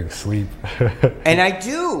goes during sleep. And I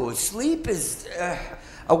do. Sleep is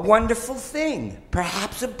a wonderful thing.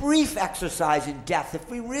 Perhaps a brief exercise in death if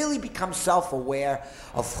we really become self-aware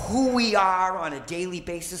of who we are on a daily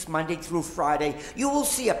basis, Monday through Friday. You will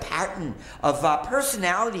see a pattern of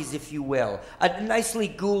personalities, if you will. A nicely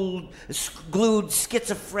glued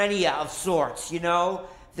schizophrenia of sorts, you know,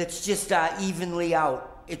 that's just evenly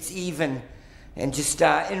out. It's even. And just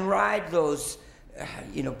and ride those,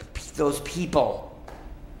 you know, those people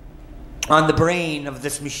on the brain of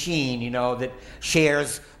this machine, you know, that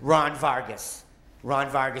shares Ron Vargas's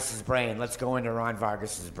brain. Let's go into Ron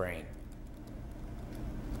Vargas's brain.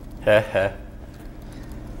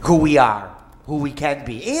 Who we are, who we can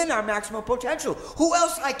be, and our maximum potential. Who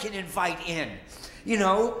else I can invite in? You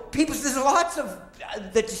know, people, there's lots of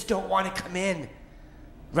that just don't want to come in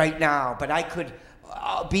right now, but I could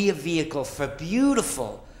be a vehicle for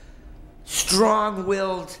beautiful,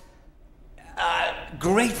 strong-willed,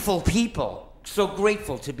 grateful people. So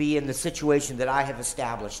grateful to be in the situation that I have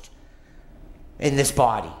established in this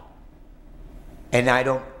body. And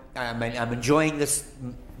I'm enjoying this,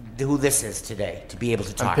 who this is today, to be able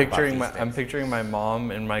to talk about these things. I'm picturing my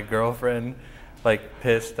mom and my girlfriend, like,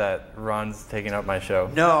 pissed that Ron's taking up my show.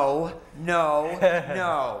 No.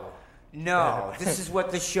 This is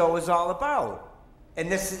what the show is all about. And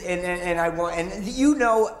this is, and I want, and you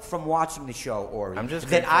know from watching the show, Ori,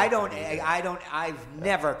 that I've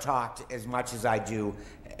never talked as much as I do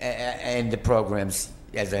in the programs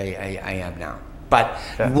as I am now. But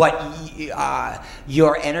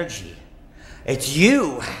your energy, it's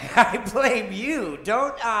you. I blame you.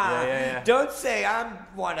 Don't say I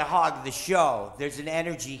want to hog the show. There's an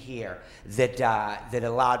energy here that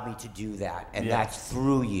allowed me to do that, and that's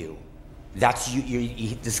through you. That's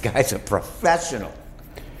you. This guy's a professional.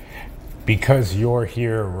 Because you're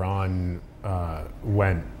here, Ron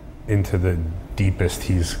went into the deepest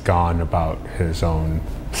he's gone about his own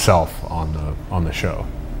self on the show.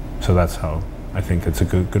 So that's how I think it's a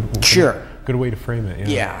good way to frame it.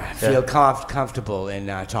 Yeah, I feel comfortable in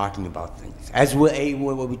talking about things. As we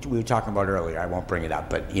were talking about earlier, I won't bring it up,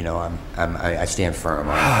 but you know, I stand firm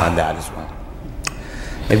on that as well.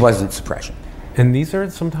 It wasn't suppression. And these are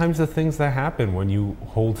sometimes the things that happen when you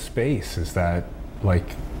hold space. Is that like,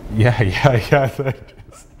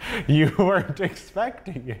 you weren't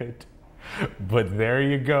expecting it, but there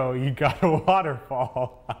you go. You got a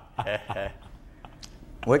waterfall.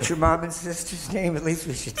 What's your mom and sister's name? At least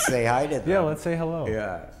we should say hi to them. Yeah, let's say hello.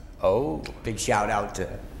 Yeah. Oh. Big shout out to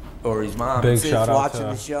Ori's mom. Big Sis shout out watching to-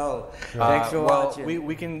 the show. Thanks for well, watching.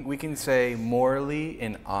 we can say Morley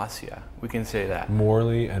and Asia. We can say that.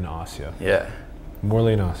 Morley and Asia. Yeah.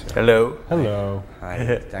 Morley and Asia. Hello. Hello.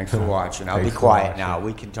 Hi. Thanks for watching. I'll Thanks be for quiet watching. now.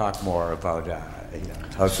 We can talk more about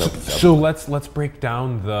house opens up. So let's break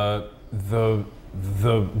down the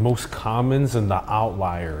most commons and the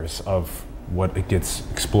outliers of what it gets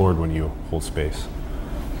explored when you hold space.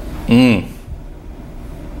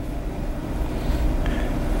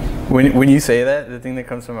 When you say that, the thing that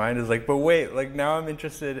comes to mind is like, but wait, like now I'm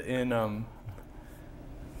interested in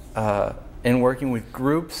working with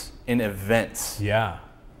groups in events. Yeah.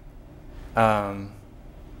 Yeah,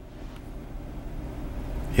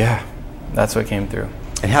 that's what came through.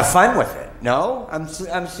 And have fun with it. No, I'm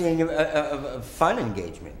seeing a fun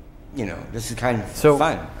engagement. This is kind of So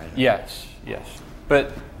fun. yes.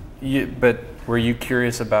 But were you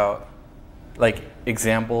curious about like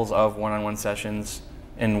examples of one-on-one sessions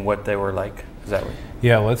and what they were like? Is that what?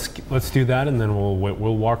 Yeah, let's do that, and then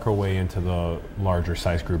we'll walk our way into the larger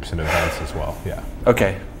size groups and events as well. Yeah.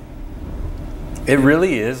 Okay. It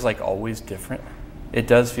really is like always different. It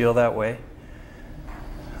does feel that way.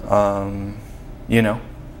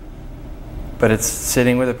 But it's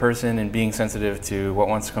sitting with a person and being sensitive to what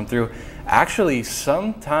wants to come through. Actually,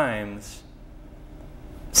 sometimes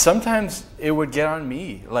it would get on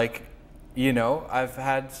me. Like, I've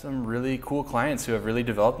had some really cool clients who have really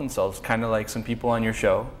developed themselves, kind of like some people on your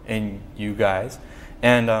show and you guys.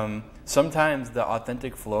 And sometimes the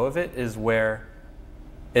authentic flow of it is where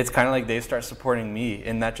it's kind of like they start supporting me,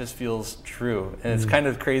 and that just feels true. And it's kind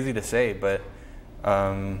of crazy to say, but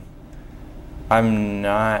I'm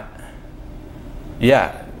not.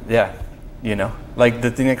 Yeah. Like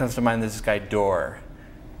the thing that comes to mind is this guy Dor,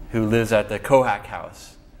 who lives at the Kohack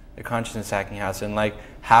house, the consciousness hacking house, and like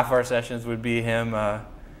half our sessions would be him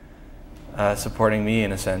supporting me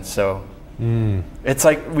in a sense. So it's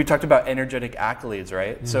like we talked about energetic accolades,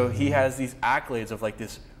 right? So he has these accolades of like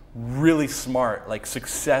this really smart, like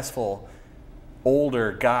successful,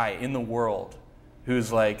 older guy in the world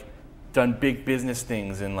who's like done big business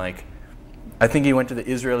things, and like I think he went to the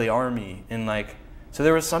Israeli army, and like so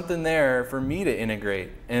there was something there for me to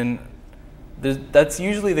integrate. And that's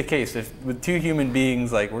usually the case if with two human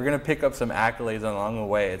beings, like we're gonna pick up some accolades along the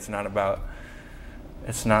way. It's not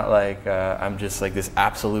like I'm just like this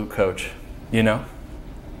absolute coach, I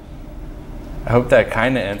hope that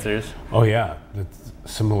kind of answers. Oh yeah. That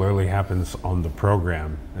similarly happens on the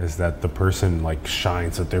program, is that the person like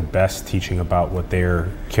shines at their best teaching about what they're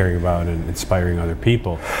caring about and inspiring other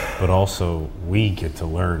people, but also we get to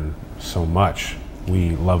learn so much.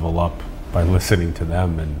 We level up by listening to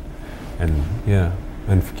them and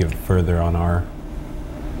get further on our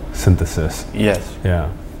synthesis. Yes.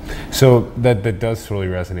 Yeah. So that does really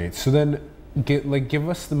resonate. So then give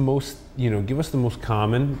us the most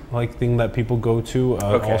common like thing that people go to.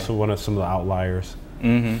 Okay. Also some of the outliers.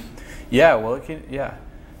 Yeah, well yeah.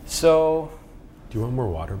 So Do you want more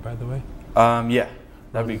water, by the way? yeah,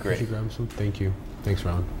 that'd be Could great. you grab some? Thank you. Thanks,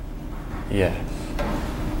 Ron. Yeah.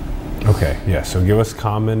 Okay, yeah, so give us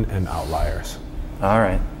common and outliers. All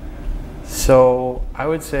right. So I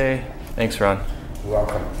would say, thanks, Ron. You're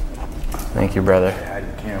welcome. Thank you, brother. I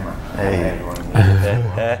had the camera. Hey.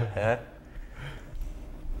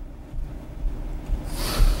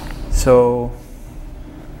 So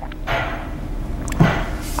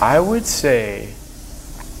I would say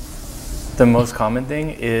the most common thing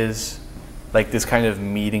is like this kind of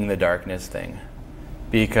meeting the darkness thing,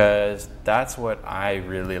 because that's what I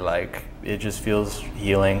really like. It just feels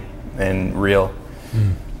healing and real.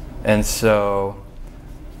 And so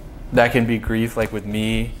that can be grief, like with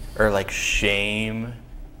me, or like shame,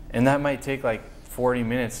 and that might take like 40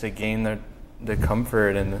 minutes to gain the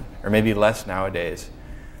comfort, or maybe less nowadays.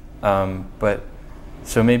 But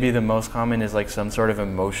so maybe the most common is like some sort of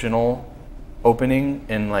emotional opening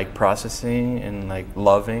and like processing and like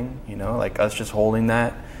loving, like us just holding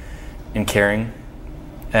that and caring,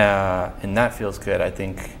 and that feels good. I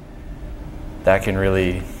think that can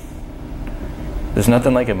really, there's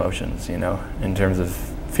nothing like emotions, in terms of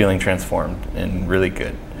feeling transformed and really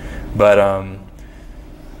good. But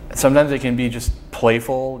sometimes it can be just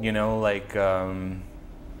playful, like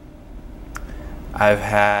I've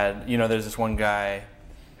had, there's this one guy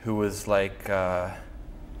who was like,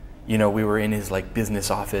 we were in his like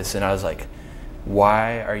business office, and I was like,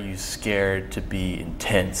 why are you scared to be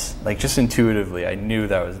intense? Like just intuitively, I knew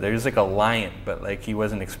there's like a lion, but like he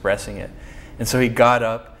wasn't expressing it. And so he got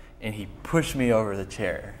up and he pushed me over the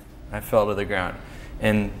chair. I fell to the ground.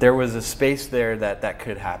 And there was a space there that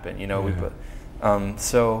could happen, you know.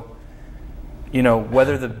 So, you know,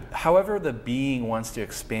 however the being wants to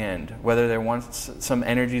expand, whether there wants some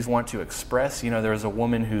energies want to express, you know, there was a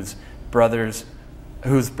woman whose brother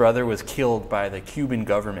was killed by the Cuban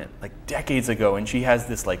government like decades ago, and she has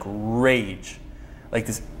this like rage, like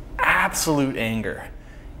this absolute anger.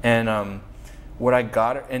 And what I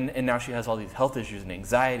got her, and now she has all these health issues and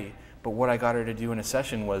anxiety, but what I got her to do in a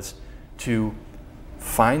session was to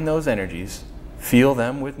find those energies, feel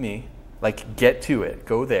them with me, like get to it,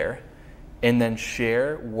 go there, and then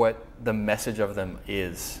share what the message of them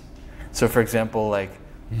is. So for example, like,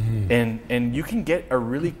 and you can get a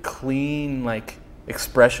really clean like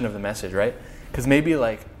expression of the message, right? Because maybe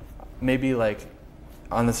like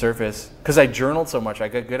on the surface, because I journaled so much, I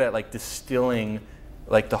got good at like distilling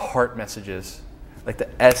like the heart messages, like the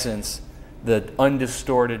essence, the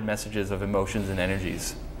undistorted messages of emotions and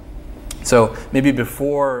energies. So maybe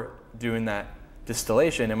before doing that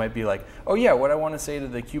distillation, it might be like, oh yeah, what I want to say to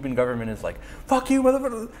the Cuban government is like, fuck you,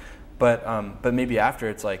 motherfucker. But maybe after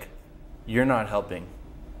it's like, you're not helping.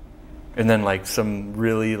 And then like some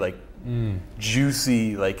really like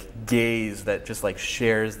juicy like gaze that just like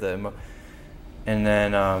shares the and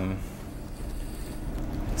then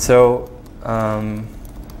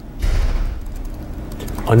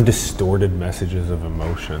undistorted messages of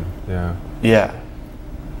emotion. Yeah.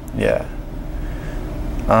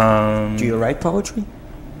 Do you write poetry?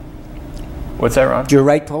 What's that, Ron? Do you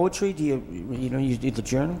write poetry? Do you do the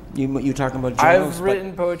journal? You talking about journals? I've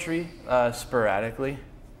written poetry sporadically.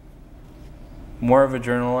 More of a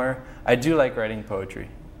journaler. I do like writing poetry,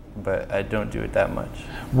 but I don't do it that much.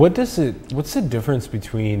 What's the difference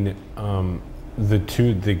between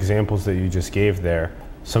the examples that you just gave there?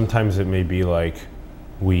 Sometimes it may be like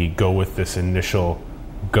we go with this initial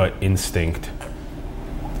gut instinct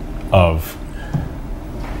of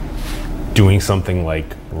doing something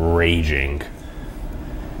like raging.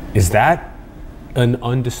 Is that an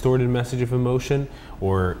undistorted message of emotion?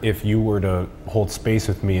 Or if you were to hold space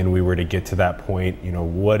with me and we were to get to that point, you know,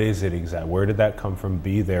 what is it exactly? Where did that come from?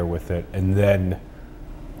 Be there with it and then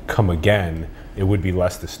come again, it would be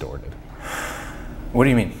less distorted. What do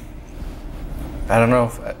you mean? I don't know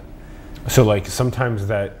if So like sometimes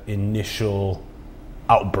that initial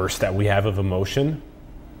outburst that we have of emotion,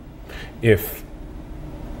 if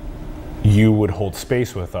you would hold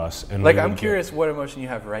space with us and like I'm curious what emotion you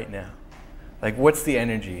have right now. Like what's the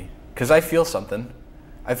energy? Because I feel something.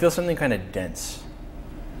 I feel something kind of dense.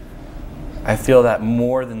 I feel that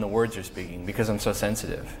more than the words are speaking because I'm so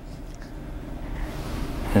sensitive.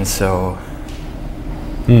 And so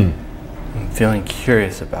I'm feeling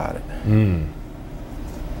curious about it.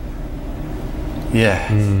 Yeah.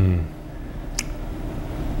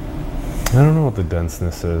 I don't know what the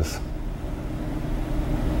denseness is.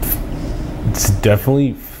 It's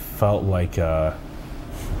definitely felt like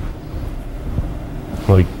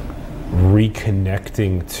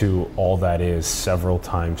reconnecting to all that is several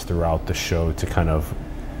times throughout the show to kind of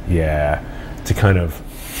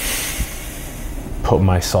put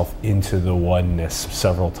myself into the oneness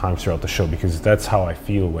several times throughout the show, because that's how I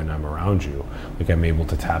feel when I'm around you. Like I'm able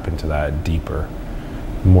to tap into that deeper,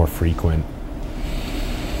 more frequent.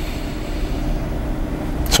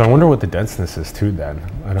 So I wonder what the denseness is too then.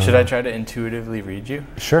 Should I try to intuitively read you?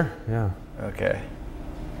 Sure, yeah. Okay.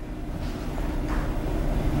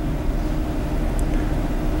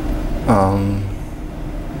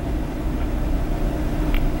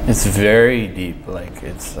 It's very deep, like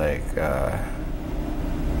it's like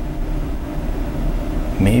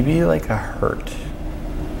maybe like a hurt.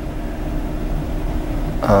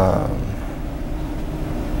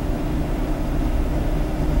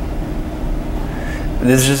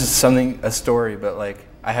 This is just a story, but like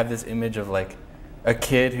I have this image of like a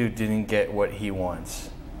kid who didn't get what he wants.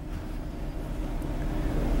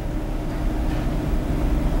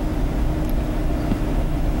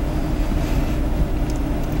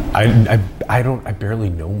 I barely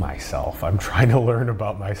know myself. I'm trying to learn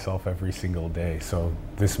about myself every single day. So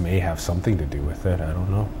this may have something to do with it. I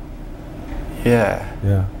don't know. Yeah.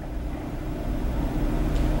 Yeah.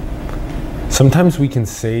 Sometimes we can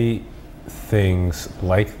say things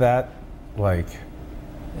like that, like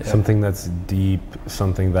something that's deep,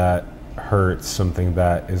 something that hurts, something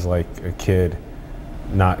that is like a kid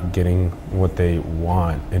not getting what they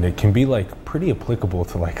want. And it can be like pretty applicable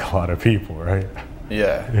to like a lot of people, right?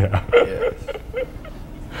 Yeah. Yeah. Yes.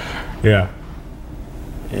 Yeah.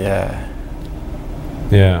 Yeah.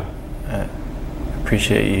 Yeah. I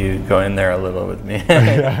appreciate you going there a little with me.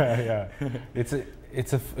 Yeah. It's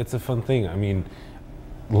a fun thing. I mean,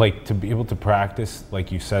 like to be able to practice, like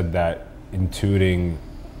you said, that intuiting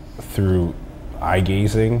through eye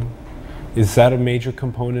gazing. Is that a major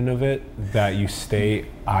component of it, that you stay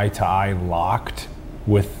eye to eye locked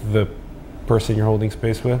with the person you're holding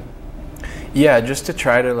space with? Yeah, just to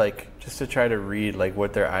try to read like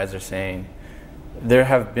what their eyes are saying. There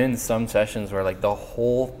have been some sessions where like the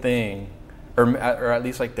whole thing, or at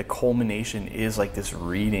least like the culmination is like this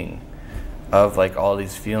reading of like all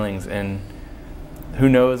these feelings, and who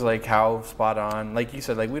knows like how spot on, like you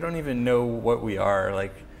said, like we don't even know what we are,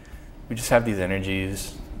 like we just have these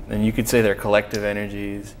energies, and you could say they're collective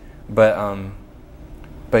energies, but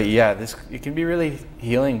yeah, it can be really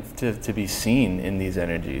healing to be seen in these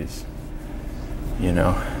energies, you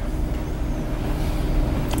know.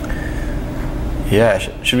 Yeah,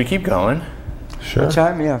 should we keep going? Sure. What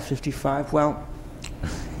time? Yeah, 55. Well,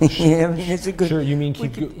 yeah, I mean, it's a good. Sure. You mean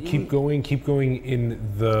keep going in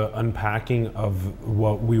the unpacking of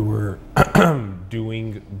what we were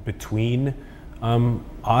doing between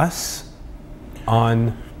us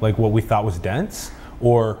on like what we thought was dense,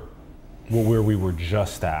 or where we were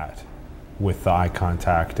just at with the eye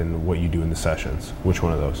contact and what you do in the sessions? Which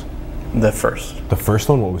one of those? The first. The first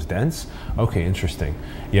one, what was dense? Okay, interesting.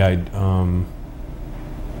 Yeah.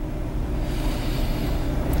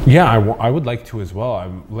 I would like to as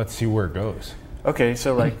well. Let's see where it goes. Okay,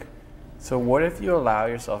 so what if you allow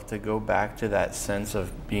yourself to go back to that sense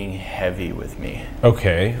of being heavy with me?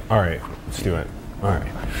 Okay, all right, let's do it. All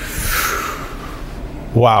right.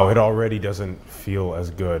 Wow, it already doesn't feel as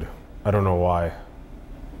good. I don't know why.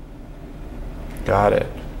 Got it.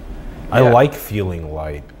 I Yeah. like feeling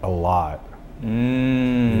light a lot.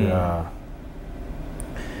 Yeah.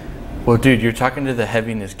 Well, dude, you're talking to the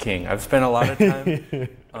heaviness king. I've spent a lot of time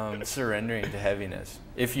surrendering to heaviness.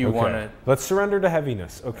 If you want to... Let's surrender to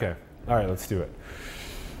heaviness. Okay. All right, let's do it.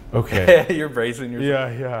 Okay. You're bracing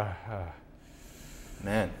yourself. Yeah.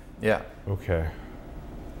 Man, yeah. Okay.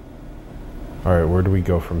 All right, where do we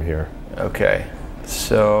go from here? Okay,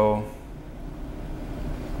 so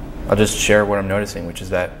I'll just share what I'm noticing, which is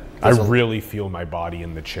that... I really feel my body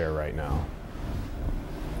in the chair right now.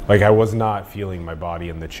 Like, I was not feeling my body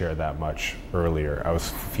in the chair that much earlier. I was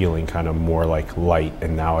feeling kind of more like light,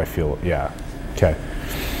 and now I feel, yeah. Okay.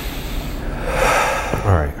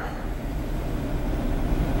 All right.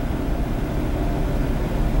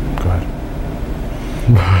 Go ahead.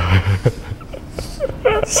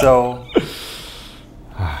 So,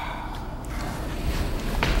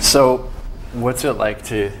 what's it like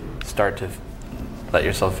to start to let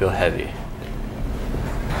yourself feel heavy?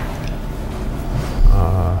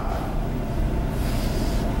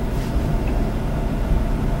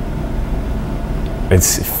 It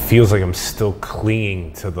feels like I'm still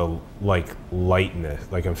clinging to the lightness.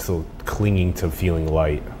 Like I'm still clinging to feeling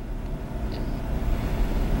light.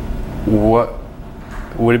 What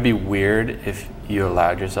would it be weird if you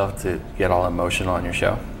allowed yourself to get all emotional on your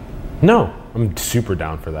show? No, I'm super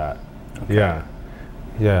down for that. Okay.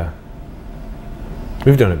 Yeah.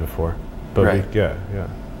 We've done it before, but right. Yeah.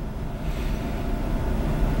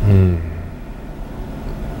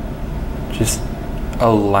 Just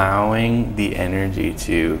allowing the energy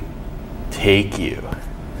to take you.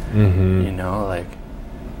 Mm-hmm. You know, like.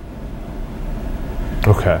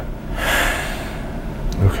 Okay.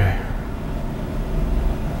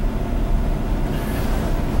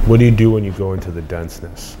 What do you do when you go into the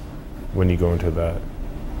denseness? When you go into that,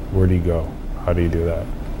 where do you go? How do you do that?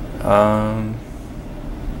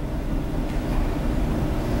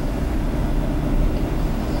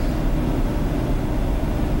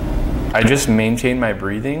 I just maintain my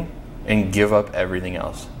breathing and give up everything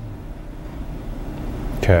else.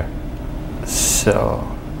 Okay. So,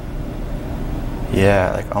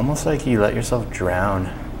 yeah, like almost like you let yourself drown.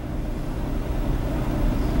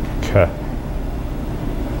 Okay.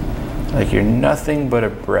 Like you're nothing but a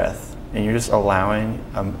breath, and you're just allowing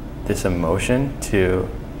this emotion to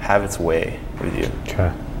have its way with you.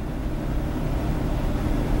 Okay.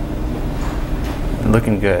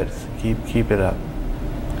 Looking good. Keep it up.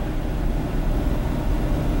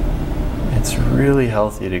 It's really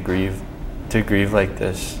healthy to grieve like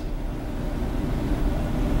this.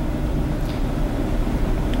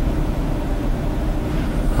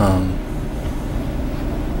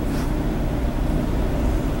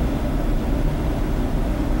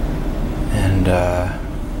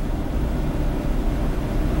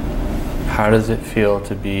 How does it feel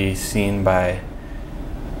to be seen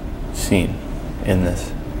in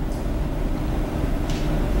this?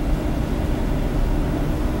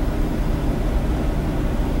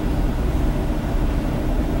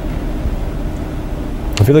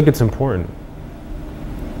 I feel like it's important.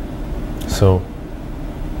 So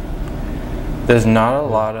there's not a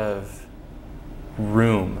lot of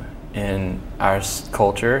room in our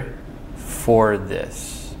culture for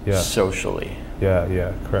this socially.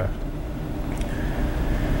 Yeah, correct.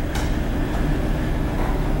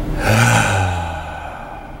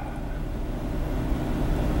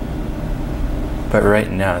 But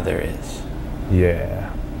right now there is. Yeah.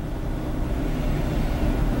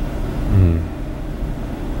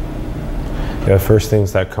 Yeah, the first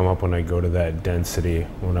things that come up when I go to that density,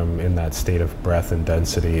 when I'm in that state of breath and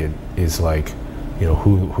density, is like, you know,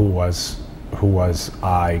 who was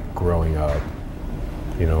I growing up?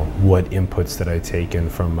 You know, what inputs did I take in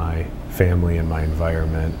from my family and my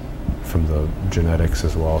environment, from the genetics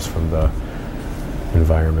as well as from the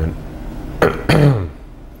environment.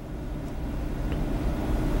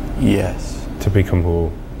 Yes. To become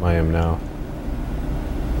who I am now.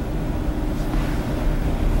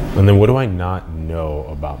 And then what do I not know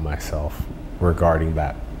about myself regarding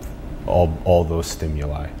that, all those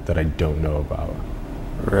stimuli that I don't know about?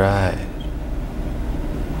 Right.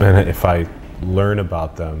 And if I learn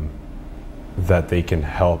about them, that they can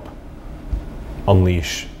help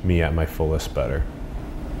unleash me at my fullest better.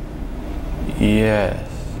 Yes.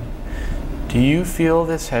 Do you feel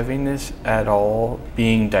this heaviness at all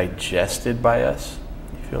being digested by us?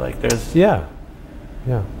 You feel like there's... Yeah.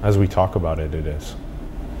 As we talk about it, it is.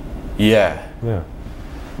 Yeah. Yeah.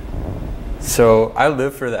 So I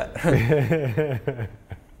live for that.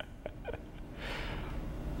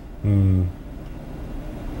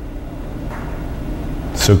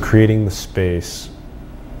 So creating the space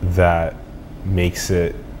that makes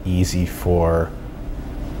it easy for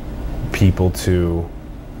people to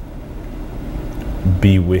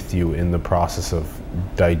be with you in the process of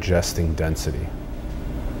digesting density.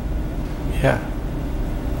 Yeah.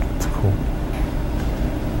 That's cool.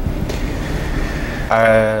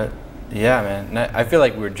 Yeah, man. I feel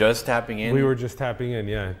like we're just tapping in. We were just tapping in,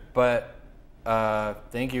 yeah. But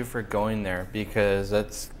thank you for going there, because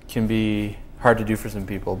that can be hard to do for some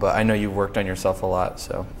people. But I know you've worked on yourself a lot,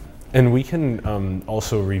 so. And we can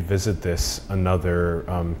also revisit this another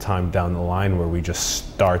time down the line, where we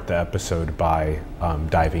just start the episode by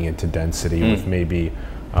diving into density with maybe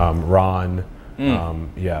Ron.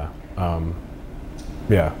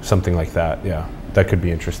 Something like that. Yeah, that could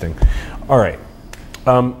be interesting. All right,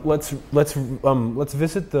 let's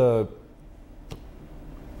visit the.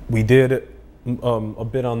 We did a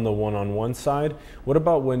bit on the one-on-one side. What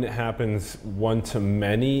about when it happens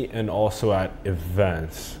one-to-many and also at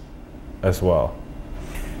events as well?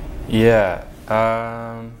 Yeah.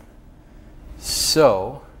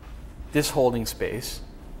 So this holding space,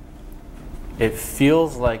 it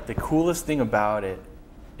feels like the coolest thing about it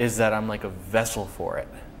is that I'm like a vessel for it,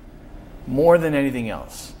 more than anything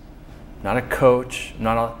else. Not a coach,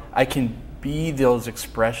 I can be those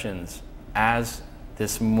expressions as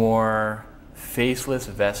this more faceless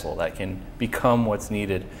vessel that can become what's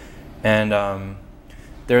needed. And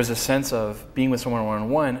there's a sense of being with someone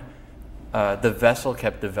one-on-one. The vessel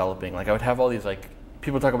kept developing. Like I would have all these, like,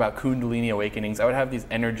 people talk about Kundalini awakenings. I would have these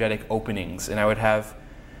energetic openings, and I would have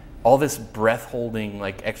all this breath holding,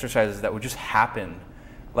 like, exercises that would just happen.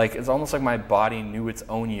 Like, it's almost like my body knew its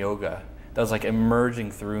own yoga that was like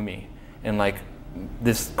emerging through me, and like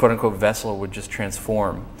this quote unquote vessel would just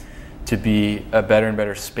transform to be a better and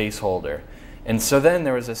better space holder. And so then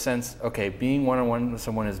there was a sense, okay, being one-on-one with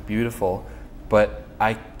someone is beautiful, but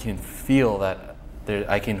I can feel that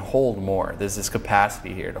I can hold more. There's this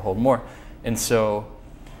capacity here to hold more. And so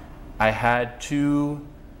I had 2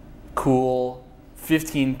 cool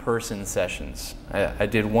 15-person sessions. I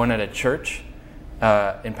did one at a church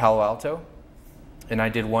in Palo Alto, and I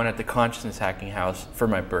did one at the Consciousness Hacking House for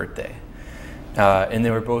my birthday. And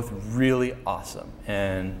they were both really awesome.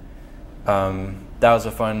 And that was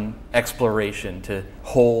a fun exploration to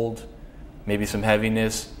hold maybe some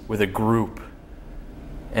heaviness with a group.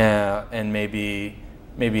 And maybe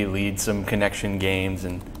lead some connection games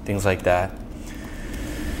and things like that.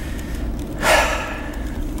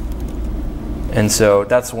 And so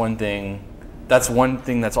that's one thing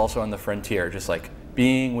that's also on the frontier, just like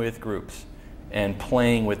being with groups and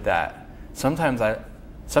playing with that. Sometimes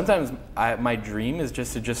my dream is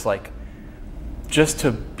just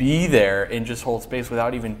to be there and just hold space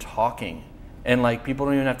without even talking. And like people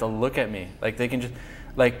don't even have to look at me. Like they can just,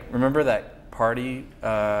 like, remember that party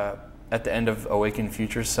at the end of Awaken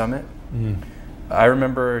Futures Summit? I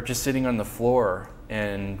remember just sitting on the floor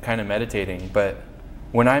and kind of meditating. But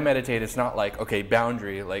when I meditate, it's not like, okay,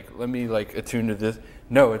 boundary, like let me like attune to this.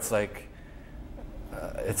 No, it's like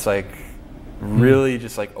really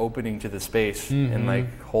just like opening to the space and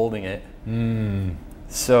like holding it.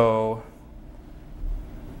 So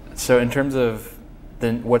in terms of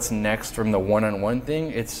then what's next from the one-on-one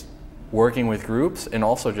thing, it's working with groups and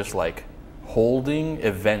also just like holding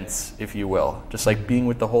events, if you will, just like being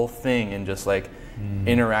with the whole thing and just like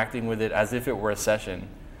interacting with it as if it were a session,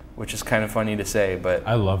 which is kind of funny to say, but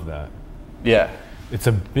I love that. yeah. It's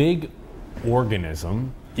a big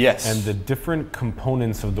organism. Yes. And the different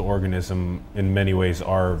components of the organism in many ways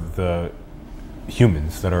are the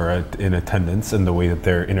humans that are in attendance and the way that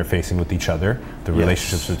they're interfacing with each other, the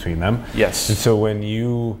relationships between them. Yes. And so when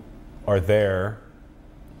you are there,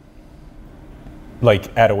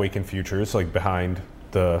 like at Awaken Futures, like behind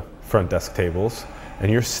the front desk tables, and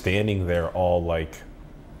you're standing there all like,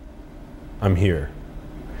 I'm here.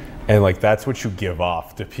 And like that's what you give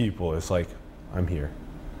off to people is like, I'm here.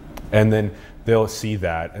 And then they'll see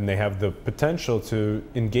that and they have the potential to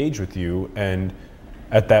engage with you. And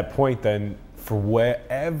at that point, then for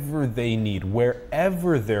wherever they need,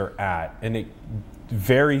 wherever they're at, and it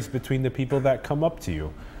varies between the people that come up to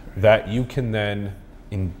you, that you can then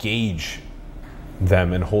engage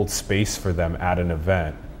them and hold space for them at an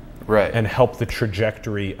event. Right. And help the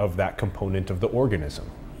trajectory of that component of the organism.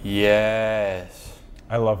 Yes.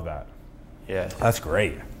 I love that. Yes. That's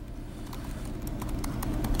great.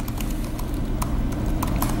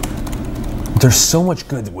 There's so much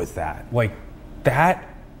good with that. Like that,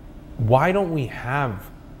 why don't we have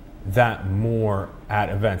that more at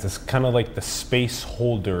events? It's kind of like the space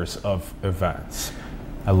holders of events.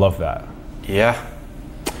 I love that. Yeah.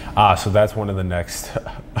 So that's one of the next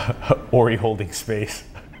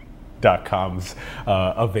OriHoldingSpace.com's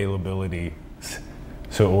availability.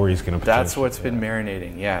 So Ori's going to. That's what's been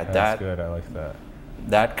marinating. Yeah, that's good. I like that.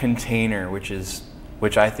 That container, which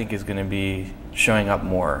I think is going to be showing up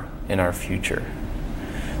more in our future.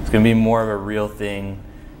 It's going to be more of a real thing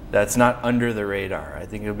that's not under the radar. I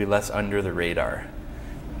think it'll be less under the radar.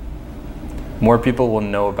 More people will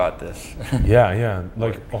know about this. Yeah.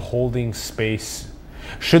 Like a holding space.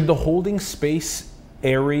 Should the holding space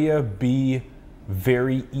area be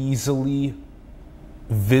very easily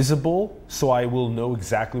visible so I will know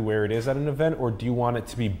exactly where it is at an event, or do you want it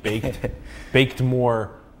to be baked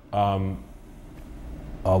more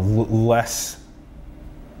less?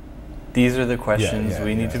 These are the questions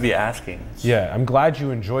we need to be asking. Yeah, I'm glad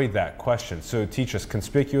you enjoyed that question. So teach us,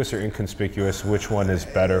 conspicuous or inconspicuous, which one is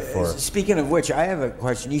better for... Speaking of which, I have a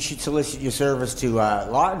question. You should solicit your service to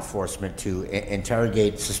law enforcement to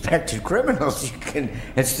interrogate suspected criminals. You can,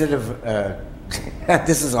 instead of...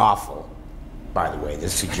 this is awful, by the way,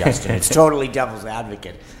 this suggestion. It's totally devil's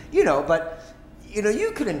advocate. But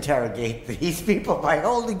you could interrogate these people by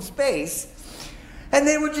holding space, and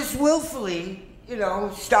they would just willfully...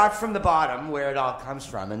 start from the bottom where it all comes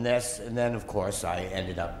from, and then of course I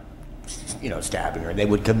ended up, stabbing her. They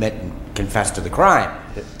would commit and confess to the crime.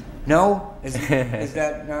 No, is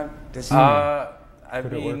that not?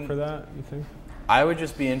 Could it work for that? You think? I would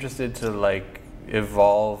just be interested to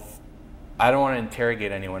evolve. I don't want to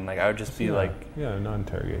interrogate anyone. I would just be no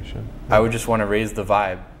interrogation. I would just want to raise the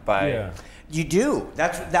vibe by. Yeah. You do.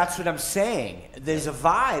 That's what I'm saying. There's a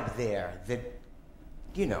vibe there that.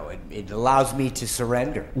 It allows me to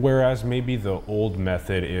surrender. Whereas maybe the old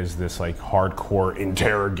method is this hardcore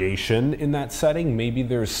interrogation in that setting. Maybe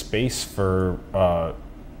there's space for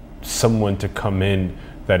someone to come in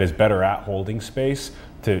that is better at holding space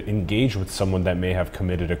to engage with someone that may have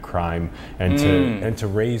committed a crime and to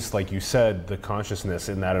raise, like you said, the consciousness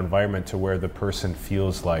in that environment to where the person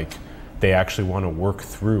feels like they actually want to work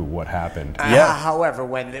through what happened. However,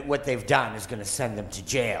 when what they've done is going to send them to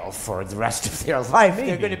jail for the rest of their life,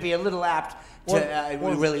 they're going to be a little apt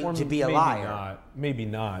to be a liar. Maybe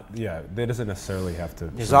not. Yeah, that doesn't necessarily have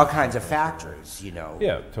to. There's all kinds of factors,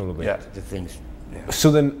 Yeah, totally. Yeah. The things. Yeah.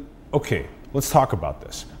 So then, okay, let's talk about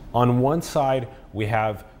this. On one side, we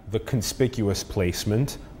have the conspicuous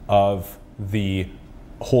placement of the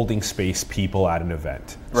holding space people at an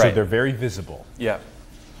event. Right. So they're very visible. Yeah.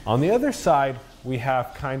 On the other side, we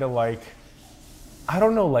have kind of I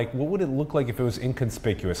don't know, what would it look like if it was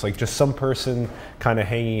inconspicuous? Just some person kind of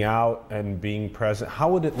hanging out and being present. How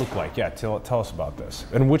would it look like? Yeah, tell us about this.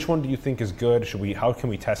 And which one do you think is good? How can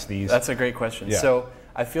we test these? That's a great question. Yeah. So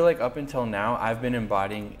I feel like up until now, I've been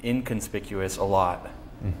embodying inconspicuous a lot.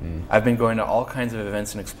 Mm-hmm. I've been going to all kinds of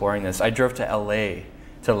events and exploring this. I drove to LA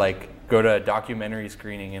to go to a documentary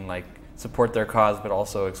screening and support their cause, but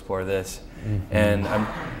also explore this. Mm-hmm. And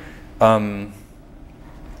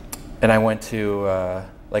and I went to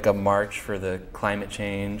a march for the climate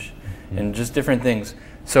change and just different things.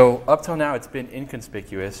 So up till now, it's been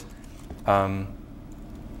inconspicuous,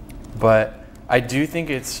 but I do think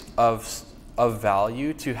it's of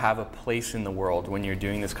value to have a place in the world when you're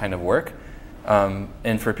doing this kind of work,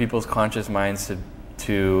 and for people's conscious minds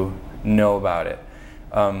to know about it.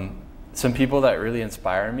 Some people that really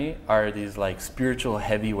inspire me are these like spiritual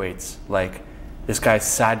heavyweights, like this guy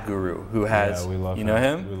Sadhguru, who has, we love you know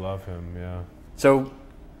him? We love him, yeah. So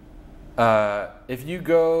if you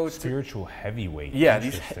go spiritual heavyweight, yeah,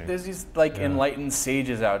 there's these like enlightened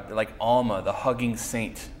sages out, like Alma, the hugging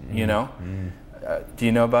saint, you know? Do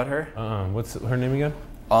you know about her? What's her name again?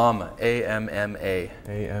 Amma, A-M-M-A.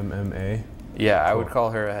 A-M-M-A? Yeah, I would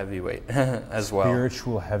call her a heavyweight as well.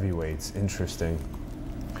 Spiritual heavyweights, interesting.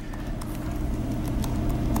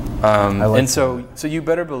 And so you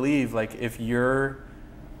better believe, like, if you're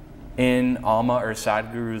in Alma or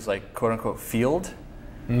Sadhguru's, like, quote unquote field,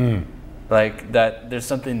 like that, there's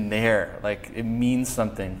something there, like it means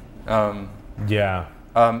something. And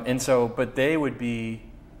so, but they would be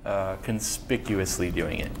conspicuously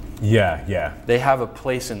doing it. Yeah. They have a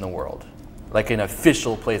place in the world, like an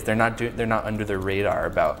official place. They're not under the radar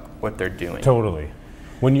about what they're doing. Totally.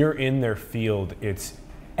 When you're in their field, it's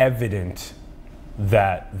evident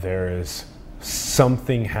that there is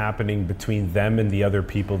something happening between them and the other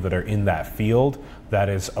people that are in that field that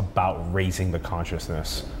is about raising the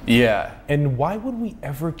consciousness. Yeah. And why would we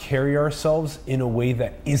ever carry ourselves in a way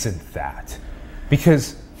that isn't that?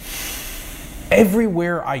 Because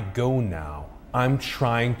everywhere I go now, I'm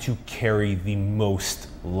trying to carry the most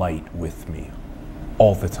light with me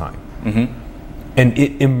all the time. And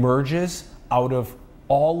it emerges out of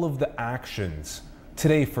all of the actions.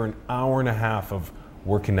 Today, for an hour and a half of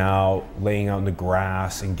working out, laying out in the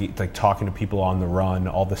grass, and like talking to people on the run,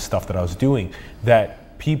 all the stuff that I was doing,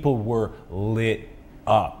 that people were lit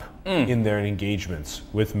up in their engagements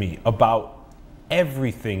with me about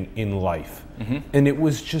everything in life. And it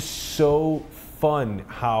was just so fun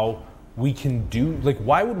how we can do, like,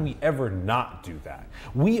 why would we ever not do that?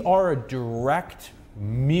 We are a direct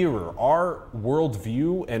mirror. Our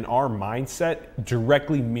worldview and our mindset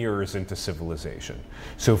directly mirrors into civilization.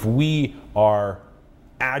 So if we are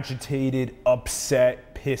agitated,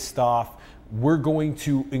 upset, pissed off, we're going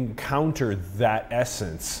to encounter that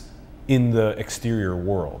essence in the exterior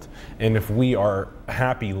world. And if we are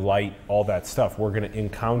happy, light, all that stuff, we're going to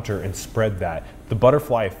encounter and spread that. The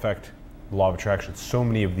butterfly effect, the law of attraction, so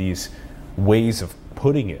many of these ways of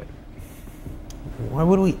putting it. Why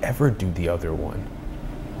would we ever do the other one?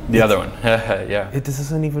 The other one, yeah. It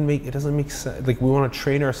doesn't make sense. Like, we want to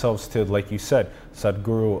train ourselves to, like you said,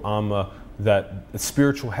 Sadhguru, Amma, that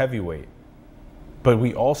spiritual heavyweight. But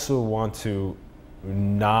we also want to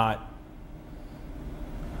not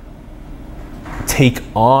take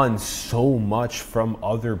on so much from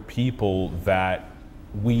other people that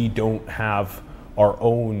we don't have our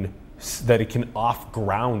own, that it can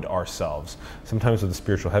off-ground ourselves. Sometimes with the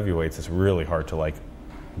spiritual heavyweights, it's really hard to like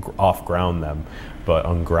off-ground them, but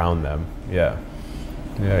unground them. Yeah.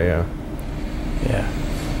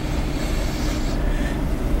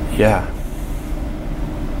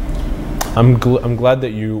 I'm glad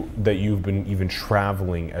that you've been even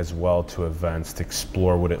traveling as well to events to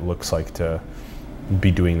explore what it looks like to be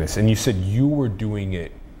doing this. And you said you were doing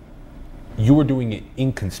it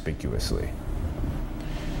inconspicuously.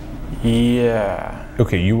 Yeah.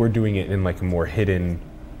 Okay, you were doing it in like a more hidden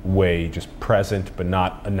way, just present but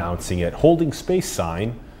not announcing it, holding space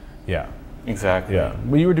sign. Yeah. Exactly. Yeah.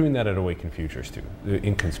 Well, you were doing that at Awakened Futures too,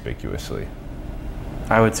 inconspicuously.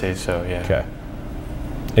 I would say so, yeah. Okay.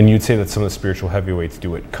 And you'd say that some of the spiritual heavyweights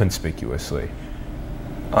do it conspicuously.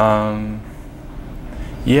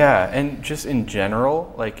 Yeah, and just in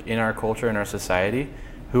general, like in our culture, in our society,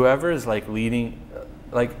 whoever is like leading,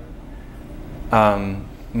 like,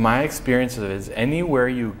 my experience of it is anywhere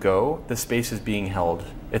you go, the space is being held.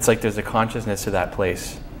 It's like there's a consciousness to that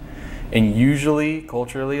place. And usually,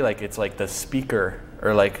 culturally, like it's like the speaker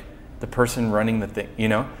or like the person running the thing, you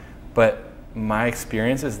know? But my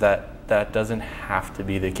experience is that that doesn't have to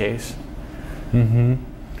be the case.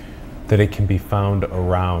 That it can be found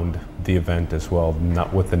around the event as well,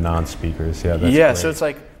 not with the non-speakers. Yeah, that's yeah, great. So it's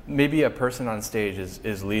like maybe a person on stage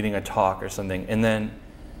is leading a talk or something, and then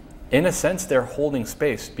in a sense they're holding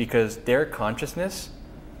space because their consciousness,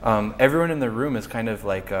 everyone in the room is kind of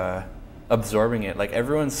like absorbing it. Like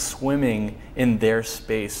everyone's swimming in their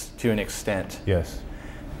space to an extent. Yes.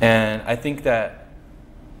 And I think that,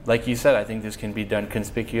 like you said, I think this can be done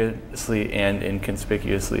conspicuously and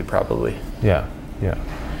inconspicuously, probably. Yeah.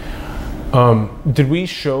 Did we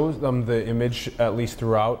show the image, at least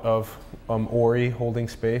throughout, of Ori holding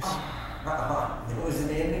space? There was an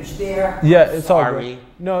image there? Yeah, it's all Sorry. good.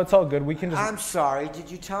 No, it's all good. We can just. I'm sorry.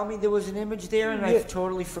 Did you tell me there was an image there and I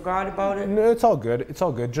totally forgot about it? No, it's all good. It's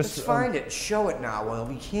all good. Just Let's find it. Show it now. Well,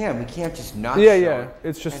 we can. We can't just not Yeah, show yeah. it.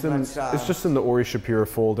 It's just And in. let's, It's just in the Ori Shapira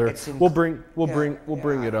folder. We'll bring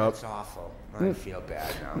it up. It's awful. I feel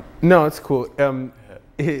bad now. No, it's cool.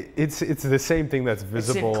 It's the same thing that's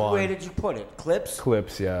visible on Where did you put it? Clips?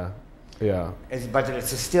 clips. Yeah, yeah, But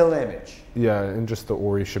it's a still image. yeah. In just the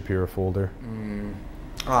Ori Shapira folder.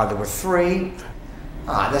 Oh, there were 3.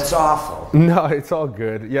 Ah, that's awful. No, it's all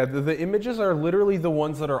good. Yeah, the images are literally the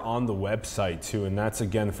ones that are on the website too, and that's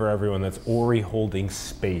again for everyone. That's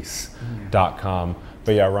oriholdingspace.com.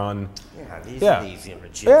 But yeah, Ron. Yeah, these Yeah. are these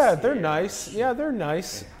images. Yeah, they're here. nice. Yeah, they're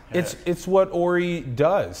nice. It's what Ori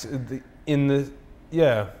does in the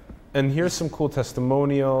yeah. And here's some cool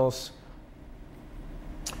testimonials.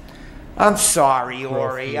 I'm sorry,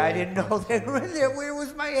 Ori. I didn't know they were in there. Where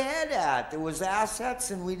was my head at? There was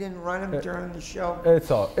assets, and we didn't run them during the show.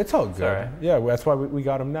 It's all good. Sorry. Yeah, that's why we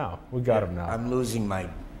got them now. We got them now. I'm losing my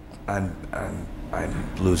mind.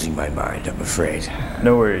 I'm afraid.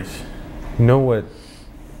 No worries. You know what?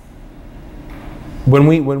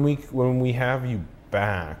 When we have you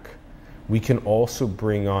back, we can also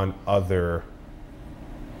bring on other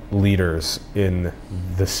leaders in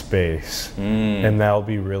the space, and that'll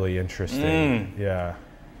be really interesting. Yeah.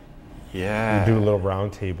 Yeah. Do a little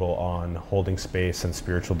round table on holding space and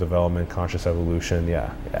spiritual development, conscious evolution.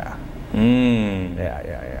 Yeah. Yeah.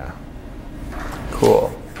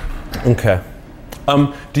 Cool. Okay.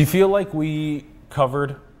 Do you feel like we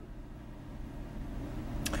covered?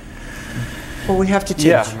 Well, we have to take.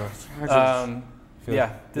 Yeah.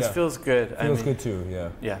 This yeah. feels good. Feels good too. Yeah.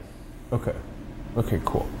 Yeah. Okay. Okay.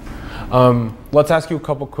 Cool. Let's ask you a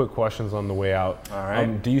couple quick questions on the way out. All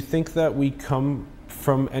right. Do you think that we come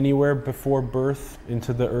from anywhere before birth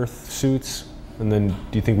into the Earth suits, and then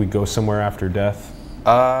do you think we go somewhere after death?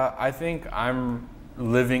 I think I'm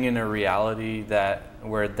living in a reality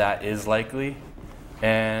where that is likely,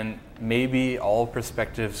 and maybe all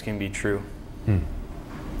perspectives can be true.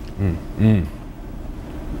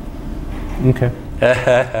 Okay.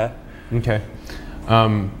 Okay.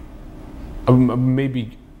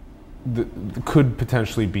 Maybe could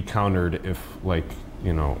potentially be countered if, like,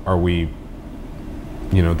 are we,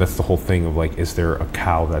 that's the whole thing of, like, is there a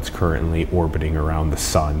cow that's currently orbiting around the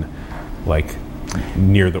sun, like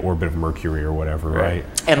near the orbit of Mercury or whatever, right?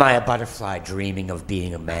 Am I a butterfly dreaming of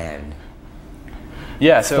being a man?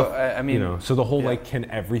 Yeah. So I mean, so the whole like, can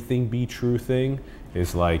everything be true thing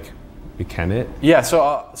is like, can it? Yeah.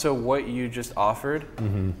 So what you just offered,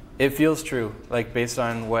 it feels true. Like based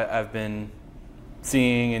on what I've been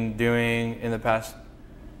seeing and doing in the past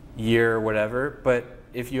year or whatever. But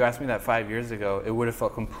if you asked me that 5 years ago, it would have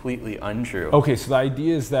felt completely untrue. Okay, so the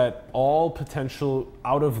idea is that all potential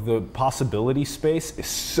out of the possibility space is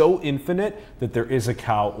so infinite that there is a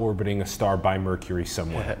cow orbiting a star by Mercury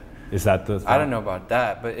somewhere. Is that the thought? I don't know about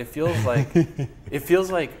that, but it feels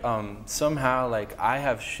like somehow like I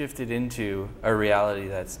have shifted into a reality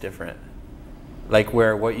that's different. Like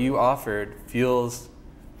where what you offered feels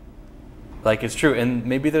like it's true, and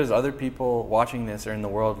maybe there's other people watching this or in the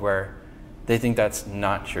world where they think that's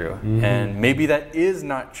not true, and maybe that is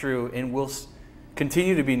not true, and will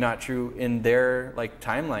continue to be not true in their like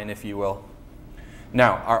timeline, if you will.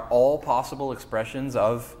 Now, are all possible expressions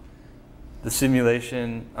of the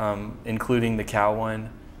simulation, including the cow one,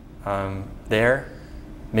 there?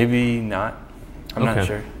 Maybe not. I'm not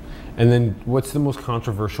sure. And then, what's the most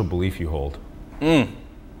controversial belief you hold?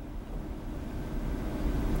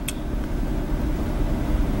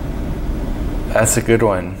 That's a good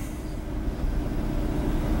one.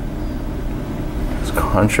 It's a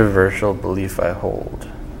controversial belief I hold.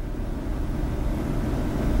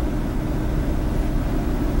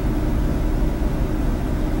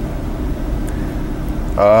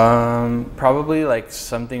 Probably like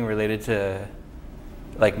something related to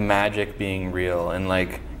like magic being real and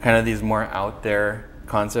like kind of these more out there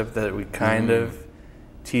concepts that we kind of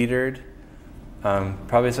teetered.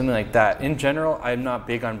 Probably something like that. In general, I'm not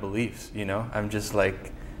big on beliefs, I'm just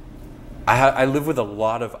like, I live with a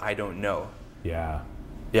lot of I don't know. Yeah.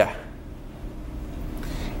 Yeah.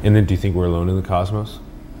 And then, do you think we're alone in the cosmos?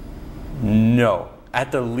 No.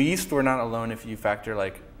 At the least, we're not alone if you factor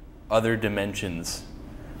like other dimensions,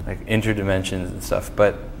 like interdimensions and stuff.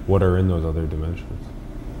 But what are in those other dimensions?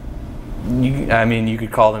 You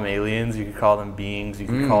could call them aliens, you could call them beings, you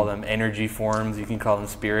could call them energy forms, you can call them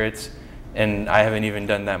spirits. And I haven't even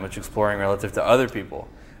done that much exploring relative to other people.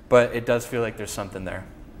 But it does feel like there's something there.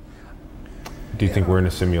 Do you think we're in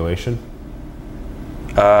a simulation?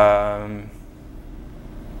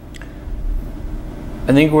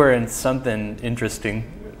 I think we're in something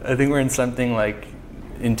interesting. I think we're in something like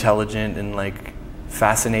intelligent and like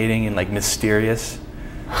fascinating and like mysterious.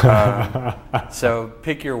 So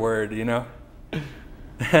pick your word, you know?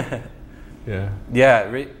 Yeah.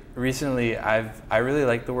 Yeah, recently I really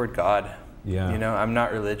like the word God. Yeah. You know, I'm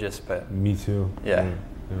not religious, but Me too. yeah.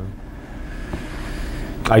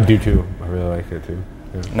 I do too. I really like it too.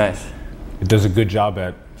 Yeah. Nice. It does a good job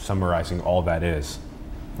at summarizing all that is.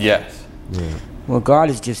 Yes. Yeah. Well, God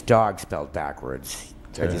is just dog spelled backwards.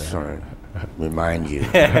 I just want to remind you.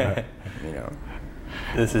 You know.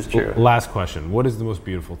 This is true. Last question. What is the most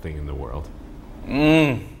beautiful thing in the world?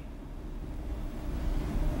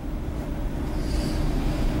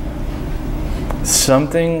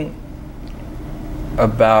 Something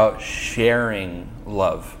about sharing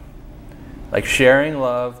love. Like sharing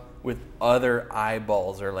love with other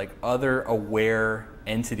eyeballs or like other aware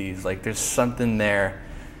entities. Like there's something there.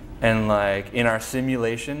 And like in our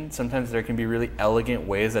simulation, sometimes there can be really elegant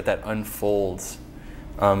ways that unfolds.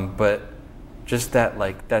 But just that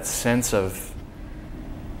like that sense of,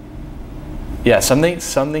 yeah,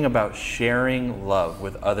 something about sharing love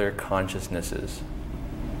with other consciousnesses.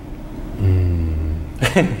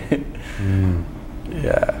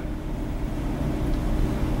 Yeah.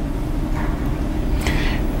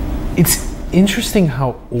 It's interesting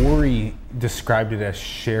how Ori described it as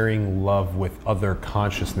sharing love with other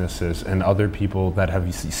consciousnesses, and other people that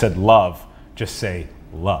have said love just say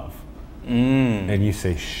love. And you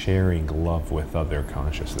say sharing love with other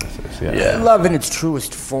consciousnesses. Yeah. Love in its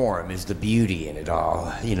truest form is the beauty in it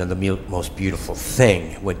all. You know, the most beautiful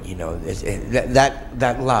thing. What you know, is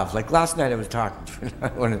that love. Like last night, I was talking to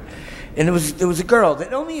her, and there was a girl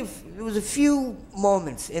that there was a few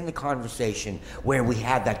moments in the conversation where we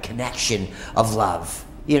had that connection of love.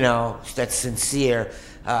 You know, that sincere.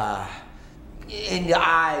 In the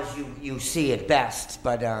eyes, you see it best,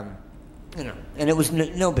 but. You know, and it was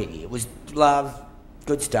no biggie. It was love,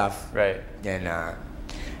 good stuff. Right. And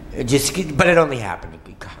but it only happened,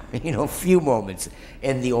 you know, a few moments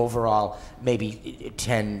in the overall maybe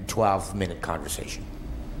 10, 12-minute conversation.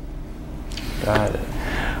 Got it.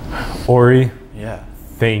 Ori, Yeah.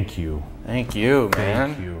 thank you. Thank you,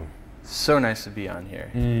 man. Thank you. So nice to be on here.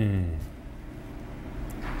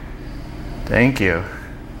 Thank you.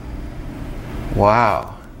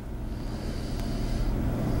 Wow.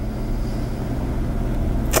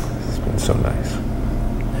 So nice.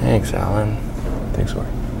 Thanks, Alan. Thanks, Ori.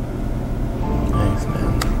 Thanks,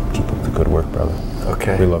 man. Keep up the good work, brother.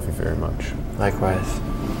 Okay. We love you very much. Likewise.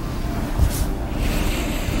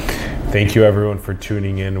 Thank you, everyone, for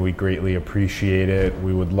tuning in. We greatly appreciate it.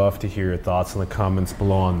 We would love to hear your thoughts in the comments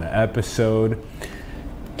below on the episode.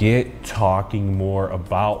 Get talking more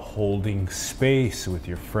about holding space with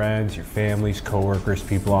your friends, your families, coworkers,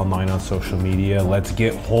 people online on social media. Let's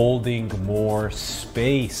get holding more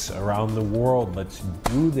space around the world. Let's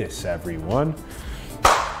do this, everyone.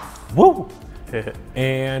 Woo!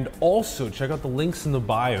 And also check out the links in the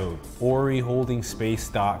bio,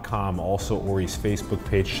 oriholdingspace.com, also Ori's Facebook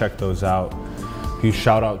page. Check those out. Huge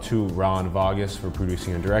shout out to Ron Vargas for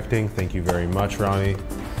producing and directing. Thank you very much, Ronnie.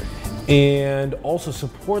 And also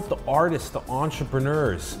support the artists, the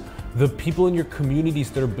entrepreneurs, the people in your communities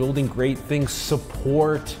that are building great things.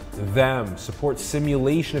 Support them. Support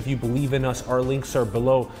Simulation if you believe in us. Our links are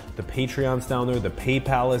below. The Patreon's down there. The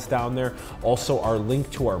PayPal is down there. Also, our link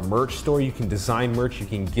to our merch store. You can design merch, you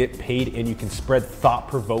can get paid, and you can spread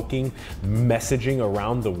thought-provoking messaging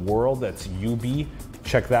around the world. That's UB.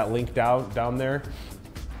 Check that link down there.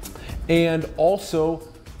 And also,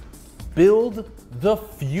 build the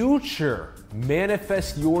future.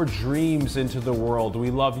 Manifest your dreams into the world.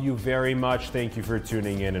 We love you very much. Thank you for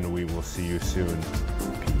tuning in, and we will see you soon.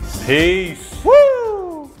 Peace. Peace. Woo!